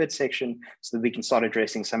to the third section so that we can start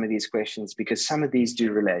addressing some of these questions, because some of these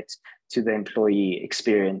do relate to the employee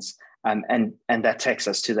experience. And that takes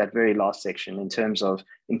us to that very last section in terms of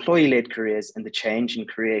employee-led careers and the change in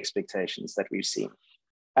career expectations that we've seen.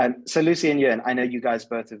 So Lucy and Ewan, I know you guys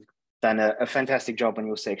both have done a fantastic job on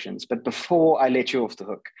your sections, but before I let you off the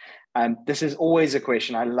hook, this is always a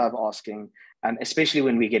question I love asking, especially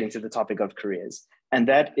when we get into the topic of careers. And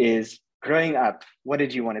that is, growing up, what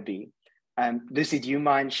did you want to be? Lucy, do you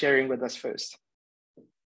mind sharing with us first?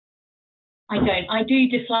 I don't. I do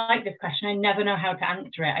dislike this question. I never know how to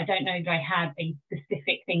answer it. I don't know that I had a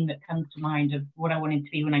specific thing that comes to mind of what I wanted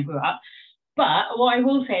to be when I grew up. But what I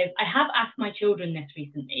will say is I have asked my children this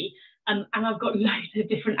recently, and I've got loads of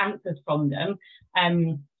different answers from them.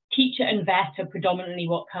 Teacher and vet are predominantly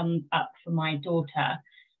what comes up for my daughter.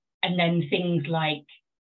 And then things like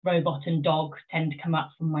robot and dog tend to come up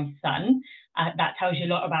from my son. That tells you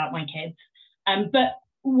a lot about my kids. But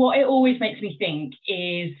what it always makes me think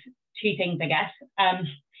is two things, I guess.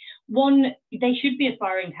 One, they should be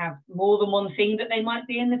aspiring to have more than one thing that they might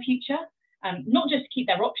be in the future. Not just to keep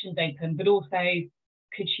their options open, but also,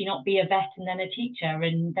 could she not be a vet and then a teacher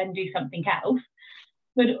and then do something else?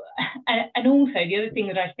 But and also the other thing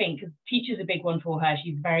that I think, because teacher's a big one for her,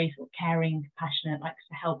 she's very sort of caring, passionate, likes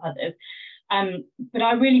to help others. But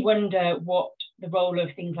I really wonder what the role of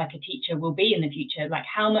things like a teacher will be in the future. Like,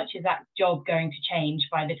 how much is that job going to change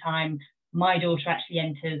by the time my daughter actually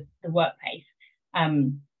enters the workplace?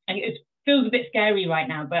 And it feels a bit scary right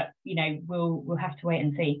now, but we'll have to wait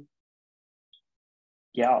and see.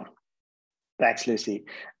 Yeah, thanks, Lucy.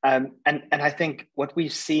 And I think what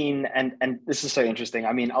we've seen, and this is so interesting.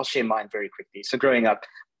 I mean, I'll share mine very quickly. So growing up,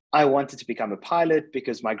 I wanted to become a pilot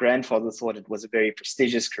because my grandfather thought it was a very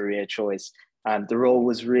prestigious career choice. The role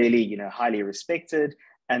was really, highly respected,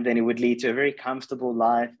 and then it would lead to a very comfortable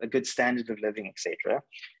life, a good standard of living, etc.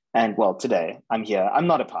 And well, today I'm here. I'm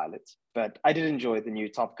not a pilot, but I did enjoy the new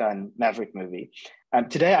Top Gun Maverick movie.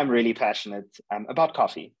 Today, I'm really passionate about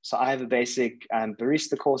coffee. So I have a basic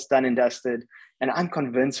barista course done and dusted, and I'm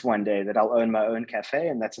convinced one day that I'll own my own cafe,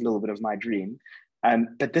 and that's a little bit of my dream.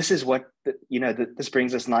 But this is what, this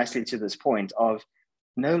brings us nicely to this point of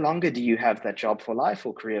no longer do you have that job for life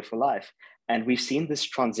or career for life. And we've seen this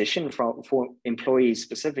transition for employees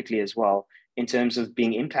specifically as well, in terms of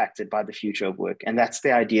being impacted by the future of work. And that's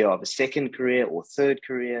the idea of a second career or third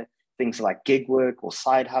career, things like gig work or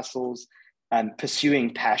side hustles,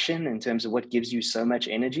 pursuing passion in terms of what gives you so much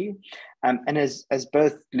energy. And as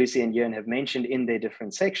both Lucy and Ewan have mentioned in their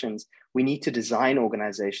different sections, we need to design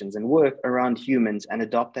organizations and work around humans and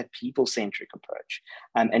adopt that people-centric approach.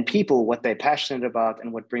 And people, what they're passionate about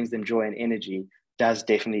and what brings them joy and energy does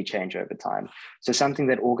definitely change over time. So something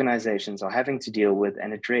that organizations are having to deal with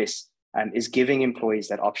and address is giving employees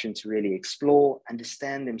that option to really explore,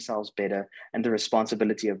 understand themselves better, and the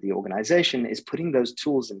responsibility of the organization is putting those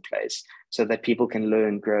tools in place so that people can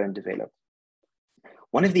learn, grow, and develop.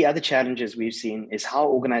 One of the other challenges we've seen is how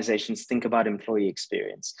organizations think about employee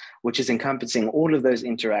experience, which is encompassing all of those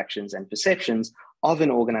interactions and perceptions of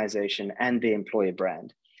an organization and the employer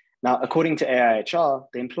brand. Now, according to AIHR,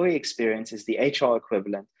 the employee experience is the HR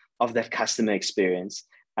equivalent of that customer experience,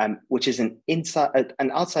 which is an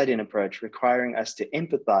outside-in approach requiring us to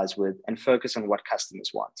empathize with and focus on what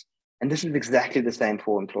customers want. And this is exactly the same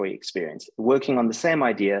for employee experience, working on the same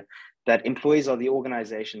idea that employees are the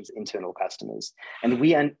organization's internal customers. And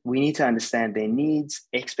we need to understand their needs,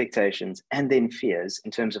 expectations, and then fears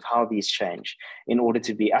in terms of how these change in order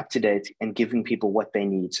to be up to date and giving people what they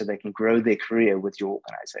need so they can grow their career with your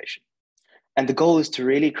organization. And the goal is to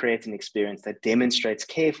really create an experience that demonstrates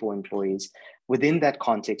care for employees within that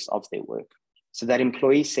context of their work. So that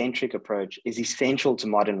employee-centric approach is essential to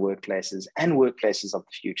modern workplaces and workplaces of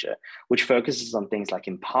the future, which focuses on things like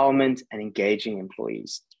empowerment and engaging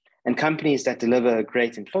employees. And companies that deliver a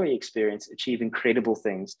great employee experience achieve incredible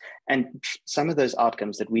things. And some of those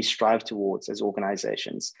outcomes that we strive towards as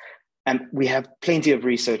organizations. And we have plenty of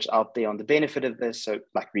research out there on the benefit of this. So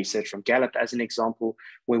like research from Gallup as an example,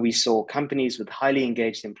 where we saw companies with highly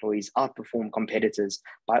engaged employees outperform competitors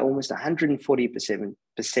by almost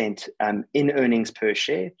 140% in earnings per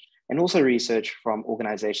share. And also research from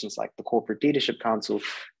organizations like the Corporate Leadership Council,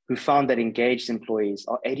 who found that engaged employees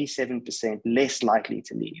are 87% less likely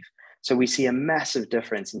to leave. So we see a massive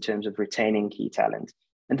difference in terms of retaining key talent.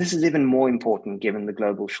 And this is even more important given the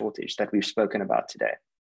global shortage that we've spoken about today.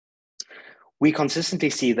 We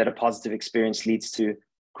consistently see that a positive experience leads to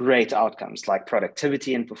great outcomes like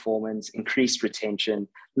productivity and performance, increased retention,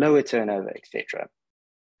 lower turnover, etc.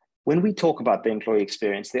 When we talk about the employee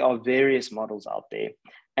experience, there are various models out there,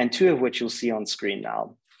 and two of which you'll see on screen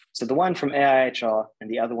now. So the one from AIHR and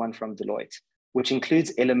the other one from Deloitte, which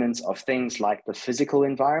includes elements of things like the physical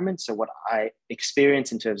environment, so what I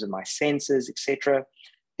experience in terms of my senses, etc.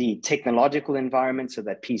 The technological environment, so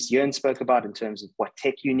that piece Jörn spoke about in terms of what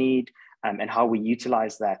tech you need and how we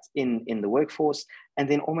utilize that in the workforce. And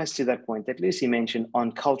then almost to that point that Lucy mentioned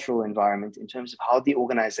on cultural environment in terms of how the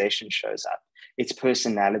organization shows up, its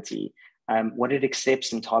personality, what it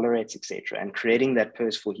accepts and tolerates, etc. And creating that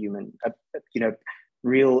purse for human,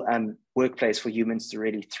 real workplace for humans to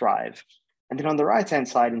really thrive. And then on the right-hand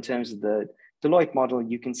side, in terms of the Deloitte model,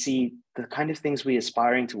 you can see the kind of things we're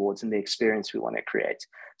aspiring towards and the experience we want to create.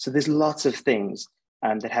 So there's lots of things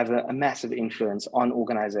that have a massive influence on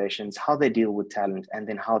organizations, how they deal with talent, and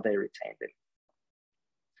then how they retain them.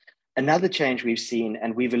 Another change we've seen,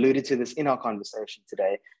 and we've alluded to this in our conversation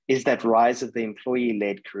today, is that rise of the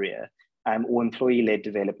employee-led career or employee-led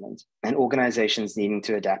development, and organizations needing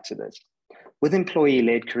to adapt to this. With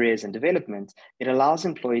employee-led careers and development, it allows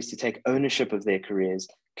employees to take ownership of their careers,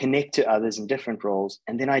 connect to others in different roles,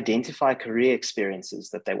 and then identify career experiences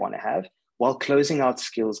that they want to have while closing out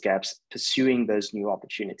skills gaps, pursuing those new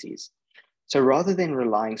opportunities. So rather than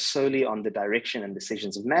relying solely on the direction and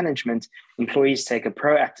decisions of management, employees take a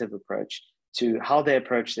proactive approach to how they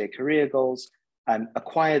approach their career goals,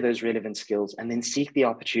 acquire those relevant skills, and then seek the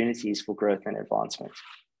opportunities for growth and advancement.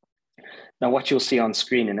 Now, what you'll see on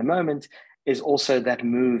screen in a moment is also that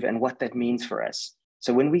move and what that means for us.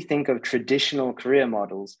 So when we think of traditional career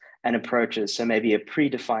models and approaches, so maybe a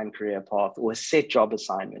predefined career path or a set job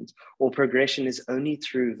assignment, or progression is only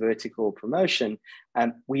through vertical promotion,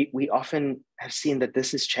 we often have seen that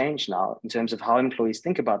this has changed now in terms of how employees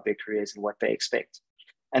think about their careers and what they expect.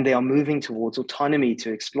 And they are moving towards autonomy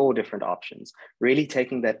to explore different options, really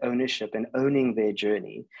taking that ownership and owning their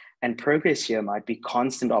journey. And progress here might be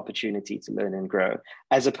constant opportunity to learn and grow,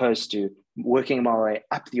 as opposed to working my way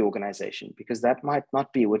up the organization, because that might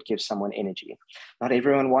not be what gives someone energy. Not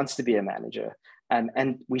everyone wants to be a manager.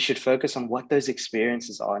 And we should focus on what those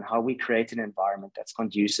experiences are and how we create an environment that's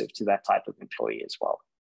conducive to that type of employee as well.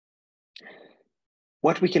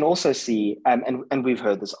 What we can also see, and we've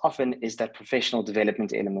heard this often, is that professional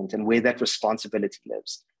development element and where that responsibility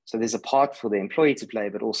lives. So there's a part for the employee to play,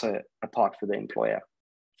 but also a part for the employer.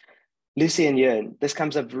 Lucy and Jörn, this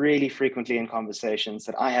comes up really frequently in conversations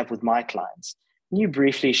that I have with my clients. Can you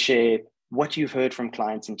briefly share what you've heard from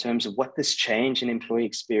clients in terms of what this change in employee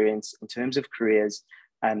experience, in terms of careers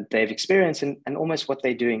they've experienced, and almost what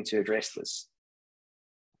they're doing to address this?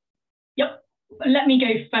 Yep. Let me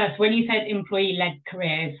go first. When you said employee-led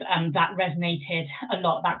careers, that resonated a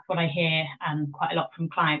lot. That's what I hear quite a lot from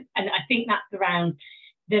clients. And I think that's around,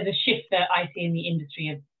 there's a shift that I see in the industry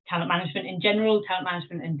of talent management in general, talent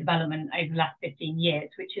management and development over the last 15 years,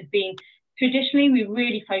 which has been, traditionally, we've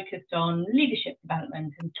really focused on leadership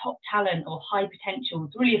development and top talent or high potential.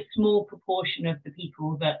 It's really a small proportion of the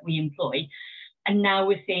people that we employ. And now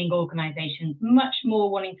we're seeing organizations much more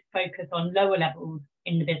wanting to focus on lower levels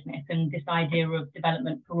in the business and this idea of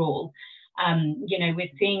development for all. We're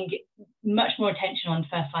seeing much more attention on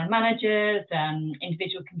first-line managers,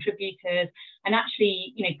 individual contributors, and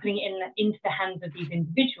actually, putting it into the hands of these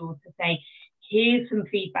individuals to say, here's some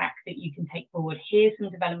feedback that you can take forward. Here's some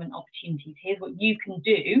development opportunities. Here's what you can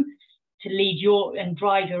do to lead and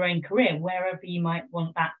drive your own career, wherever you might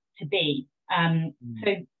want that to be.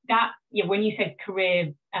 So that yeah, when you said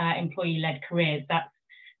career, employee-led careers, that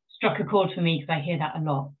struck a chord for me because I hear that a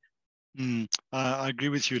lot. I agree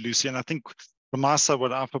with you, Lucy. And I think from our side,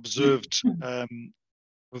 what I've observed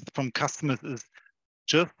from customers is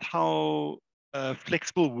just how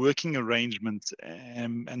flexible working arrangements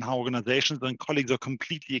and how organizations and colleagues are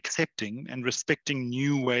completely accepting and respecting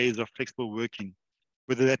new ways of flexible working,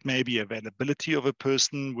 whether that may be availability of a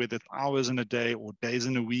person, whether it's hours in a day or days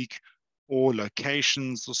in a week, or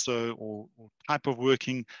locations or so, or type of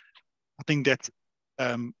working. I think that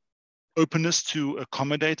openness to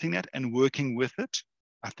accommodating that and working with it,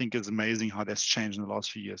 I think is amazing how that's changed in the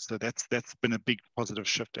last few years. So that's been a big positive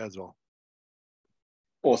shift as well.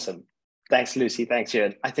 Awesome. Thanks, Lucy. Thanks,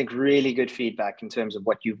 Ewan. I think really good feedback in terms of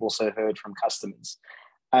what you've also heard from customers,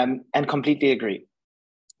 and completely agree.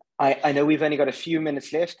 I know we've only got a few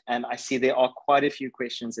minutes left, and I see there are quite a few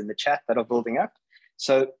questions in the chat that are building up.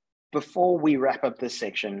 So before we wrap up this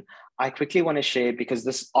section, I quickly want to share, because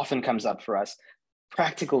this often comes up for us,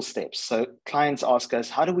 practical steps. So clients ask us,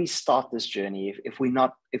 how do we start this journey if we're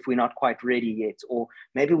not quite ready yet, or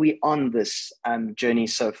maybe we're on this journey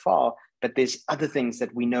so far, but there's other things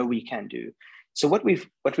that we know we can do. So what we've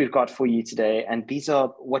got for you today, and these are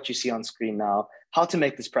what you see on screen now, how to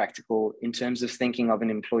make this practical in terms of thinking of an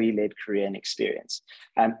employee-led career and experience.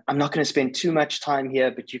 I'm not going to spend too much time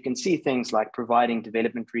here, but you can see things like providing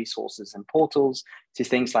development resources and portals, to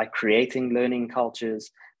things like creating learning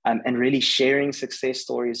cultures, and really sharing success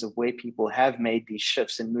stories of where people have made these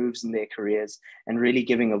shifts and moves in their careers, and really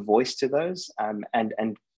giving a voice to those,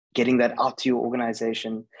 and getting that out to your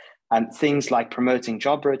organization. Things like promoting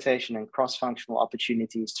job rotation and cross-functional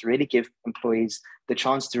opportunities to really give employees the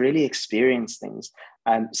chance to really experience things,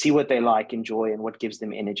 see what they like, enjoy, and what gives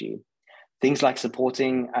them energy. Things like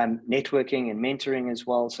supporting networking and mentoring as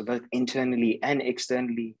well, so both internally and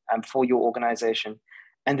externally for your organization.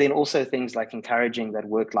 And then also things like encouraging that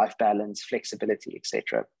work-life balance, flexibility,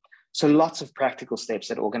 etc. So lots of practical steps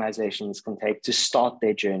that organizations can take to start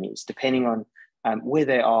their journeys, depending on where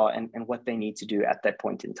they are and what they need to do at that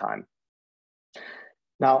point in time.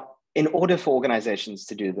 Now, in order for organizations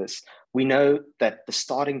to do this, we know that the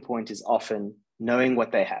starting point is often knowing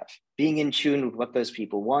what they have, being in tune with what those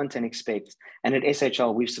people want and expect. And at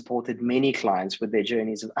SHL, we've supported many clients with their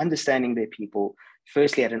journeys of understanding their people,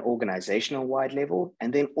 firstly at an organizational wide level,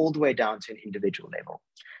 and then all the way down to an individual level.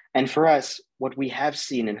 And for us, what we have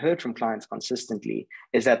seen and heard from clients consistently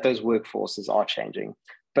is that those workforces are changing.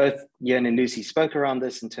 Both Ewan and Lucy spoke around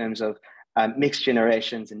this in terms of mixed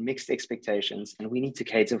generations and mixed expectations, and we need to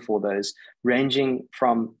cater for those, ranging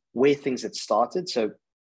from where things had started. So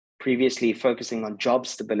previously focusing on job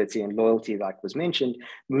stability and loyalty, like was mentioned,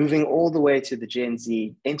 moving all the way to the Gen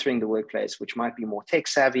Z entering the workplace, which might be more tech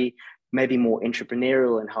savvy, maybe more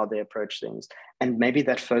entrepreneurial in how they approach things. And maybe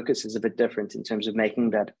that focus is a bit different in terms of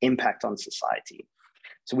making that impact on society.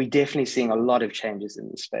 So we're definitely seeing a lot of changes in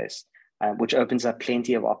this space, which opens up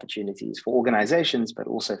plenty of opportunities for organizations, but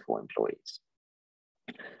also for employees.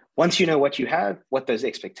 Once you know what you have, what those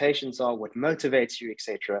expectations are, what motivates you,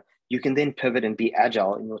 etc., you can then pivot and be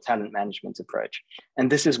agile in your talent management approach. And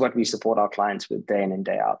this is what we support our clients with day in and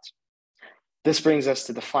day out. This brings us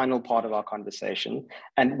to the final part of our conversation.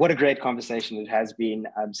 And what a great conversation it has been.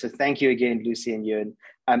 So thank you again, Lucy and Ewan.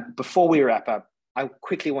 Before we wrap up, I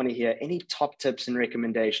quickly want to hear any top tips and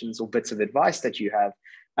recommendations or bits of advice that you have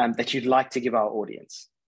that you'd like to give our audience.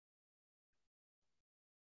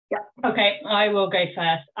 Yeah, okay, I will go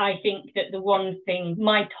first. I think that the one thing,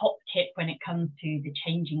 my top tip when it comes to the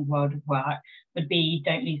changing world of work would be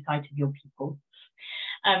don't lose sight of your people.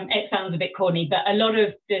 It sounds a bit corny, but a lot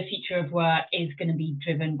of the future of work is going to be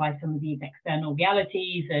driven by some of these external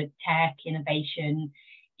realities of tech, innovation.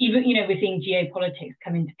 Even, you know, we're seeing geopolitics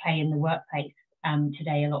come into play in the workplace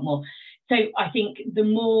today a lot more. So I think the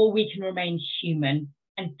more we can remain human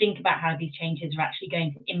and think about how these changes are actually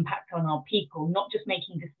going to impact on our people, not just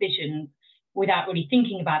making decisions without really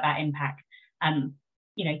thinking about that impact.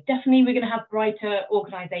 You know, definitely we're going to have brighter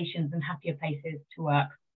organizations and happier places to work.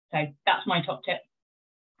 So that's my top tip.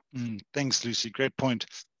 Thanks, Lucy. Great point.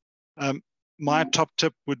 My top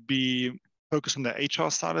tip would be focus on the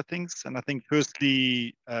HR side of things. And I think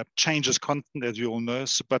firstly, change is constant, as you all know.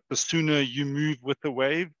 So, but the sooner you move with the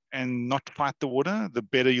wave and not fight the water, the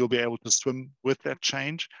better you'll be able to swim with that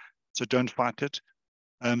change. So don't fight it.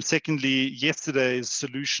 Secondly, yesterday's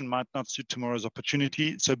solution might not suit tomorrow's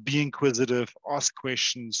opportunity. So be inquisitive, ask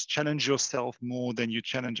questions, challenge yourself more than you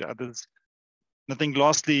challenge others. And I think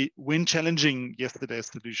lastly, when challenging yesterday's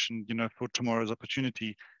solution, you know, for tomorrow's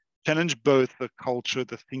opportunity, challenge both the culture,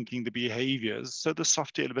 the thinking, the behaviors, so the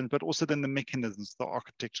software elements, but also then the mechanisms, the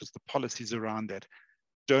architectures, the policies around that.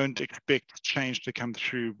 don't expect change to come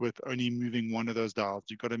through with only moving one of those dials.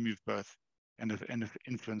 You've got to move both and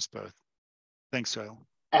influence both. Thanks, Sohail.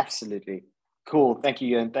 Absolutely. Cool. Thank you,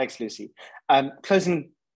 Ewan. Thanks, Lucy.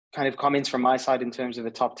 Closing kind of comments from my side in terms of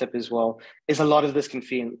a top tip as well is a lot of this can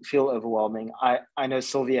feel overwhelming. I know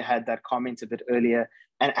Sylvia had that comment a bit earlier,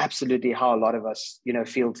 and absolutely how a lot of us,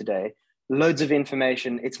 feel today. Loads of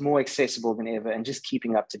information, it's more accessible than ever, and just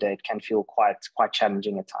keeping up to date can feel quite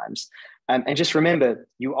challenging at times. And just remember,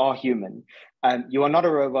 you are human. You are not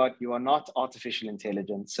a robot. You are not artificial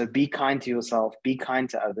intelligence. So be kind to yourself, be kind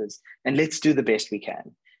to others, and let's do the best we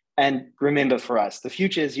can. And remember, for us, the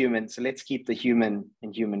future is human. So let's keep the human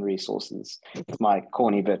in human resources. My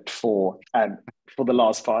corny bit for the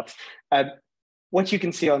last part. What you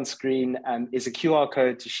can see on screen is a QR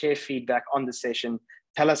code to share feedback on the session.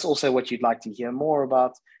 Tell us also what you'd like to hear more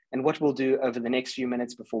about. And what we'll do over the next few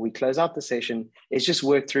minutes before we close out the session is just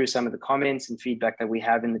work through some of the comments and feedback that we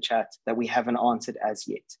have in the chat that we haven't answered as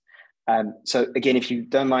yet. So again, if you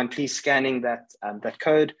don't mind, please scanning that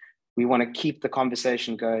code. We want to keep the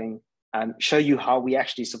conversation going, show you how we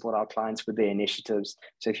actually support our clients with their initiatives.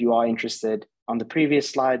 So if you are interested, on the previous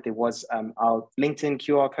slide, there was our LinkedIn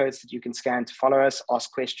QR codes that you can scan to follow us,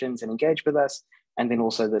 ask questions and engage with us. And then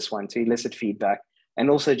also this one to elicit feedback and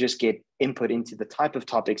also just get input into the type of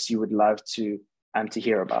topics you would love to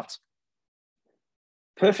hear about.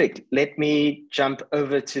 Perfect. Let me jump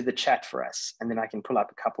over to the chat for us, and then I can pull up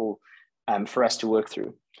a couple for us to work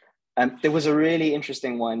through. There was a really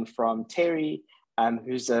interesting one from Terry,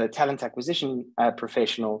 who's a talent acquisition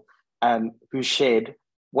professional, who shared,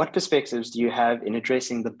 what perspectives do you have in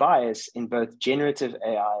addressing the bias in both generative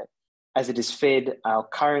AI as it is fed our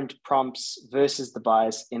current prompts versus the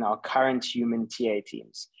bias in our current human TA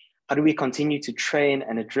teams? How do we continue to train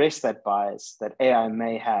and address that bias that AI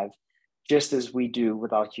may have, just as we do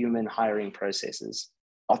with our human hiring processes?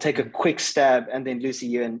 I'll take a quick stab, and then Lucy,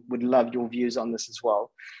 Ewan, would love your views on this as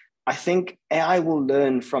well. I think AI will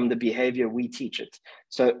learn from the behavior we teach it.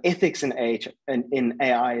 So ethics in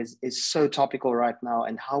AI is so topical right now,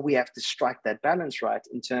 and how we have to strike that balance right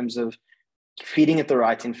in terms of feeding it the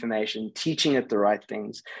right information, teaching it the right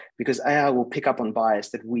things, because AI will pick up on bias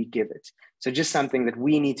that we give it. So just something that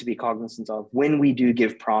we need to be cognizant of when we do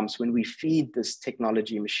give prompts, when we feed this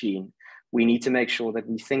technology machine, we need to make sure that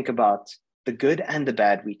we think about the good and the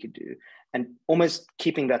bad we could do. And almost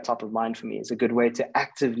keeping that top of mind for me is a good way to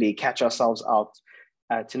actively catch ourselves out,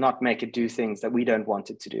 to not make it do things that we don't want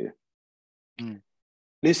it to do.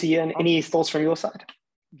 Lucy, any thoughts from your side?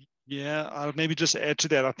 Yeah, I'll maybe just add to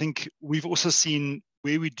that. I think we've also seen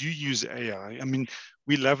where we do use AI. I mean,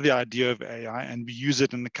 we love the idea of AI and we use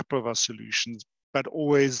it in a couple of our solutions, but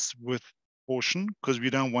always with caution, because we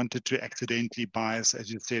don't want it to accidentally bias, as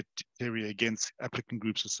you said, Terry, against applicant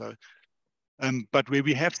groups or so. But where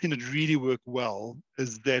we have seen it really work well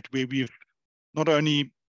is that where we've not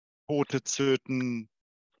only ported certain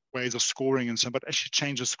ways of scoring and so on, but actually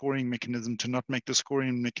change the scoring mechanism to not make the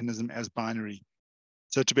scoring mechanism as binary.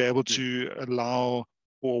 So to be able to allow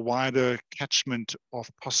for a wider catchment of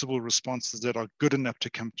possible responses that are good enough to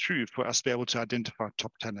come through for us to be able to identify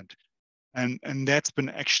top talent. And that's been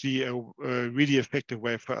actually a really effective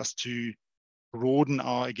way for us to broaden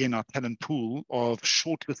our talent pool of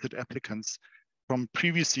shortlisted applicants from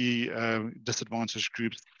previously disadvantaged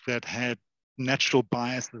groups that had natural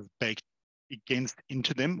biases baked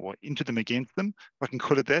into them against them, if I can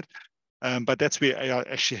call it that. But that's where AI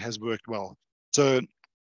actually has worked well. So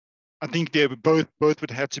I think they both would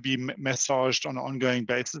have to be massaged on an ongoing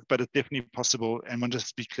basis, but it's definitely possible, and one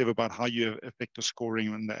just be clever about how you affect the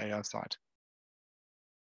scoring on the AI side.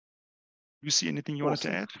 Lucy, anything you wanted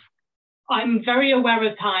to add? I'm very aware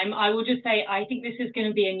of time. I will just say, I think this is going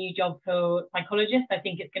to be a new job for psychologists. I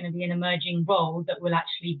think it's going to be an emerging role that will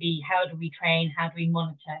actually be, how do we train, how do we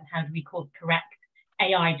monitor, and how do we course correct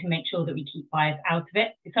AI to make sure that we keep bias out of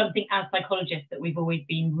it? It's something as psychologists that we've always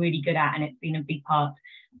been really good at, and it's been a big part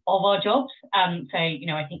of our jobs. So,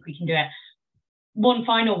 I think we can do it. One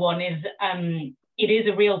final one is, it is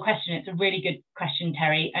a real question. It's a really good question,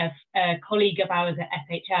 Terry. A colleague of ours at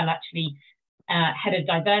SHL, actually, head of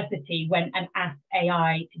diversity, went and asked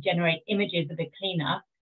AI to generate images of a cleaner,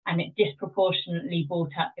 and it disproportionately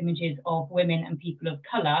brought up images of women and people of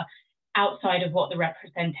colour outside of what the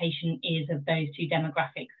representation is of those two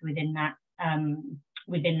demographics within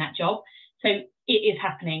that job. So it is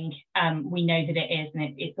happening. We know that it is,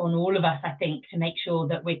 and it's on all of us, I think, to make sure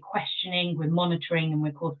that we're questioning, we're monitoring, and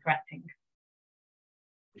we're course correcting.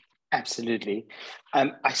 Absolutely.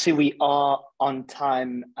 I see we are on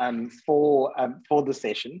time for the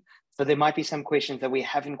session. So there might be some questions that we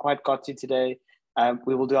haven't quite got to today.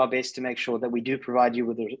 We will do our best to make sure that we do provide you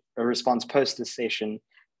with a response post this session.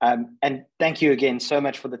 And thank you again so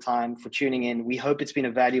much for the time, for tuning in. We hope it's been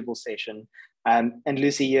a valuable session. And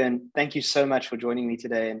Lucy, Ewan, thank you so much for joining me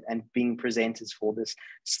today and being presenters for this.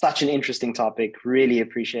 Such an interesting topic. Really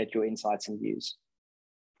appreciate your insights and views.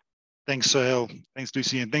 Thanks, Sohail. Thanks,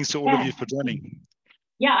 Lucy. And thanks to all of you for joining.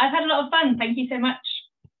 Yeah, I've had a lot of fun. Thank you so much.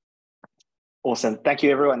 Awesome. Thank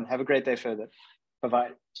you, everyone. Have a great day further. Bye-bye.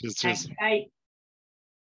 Cheers. Bye.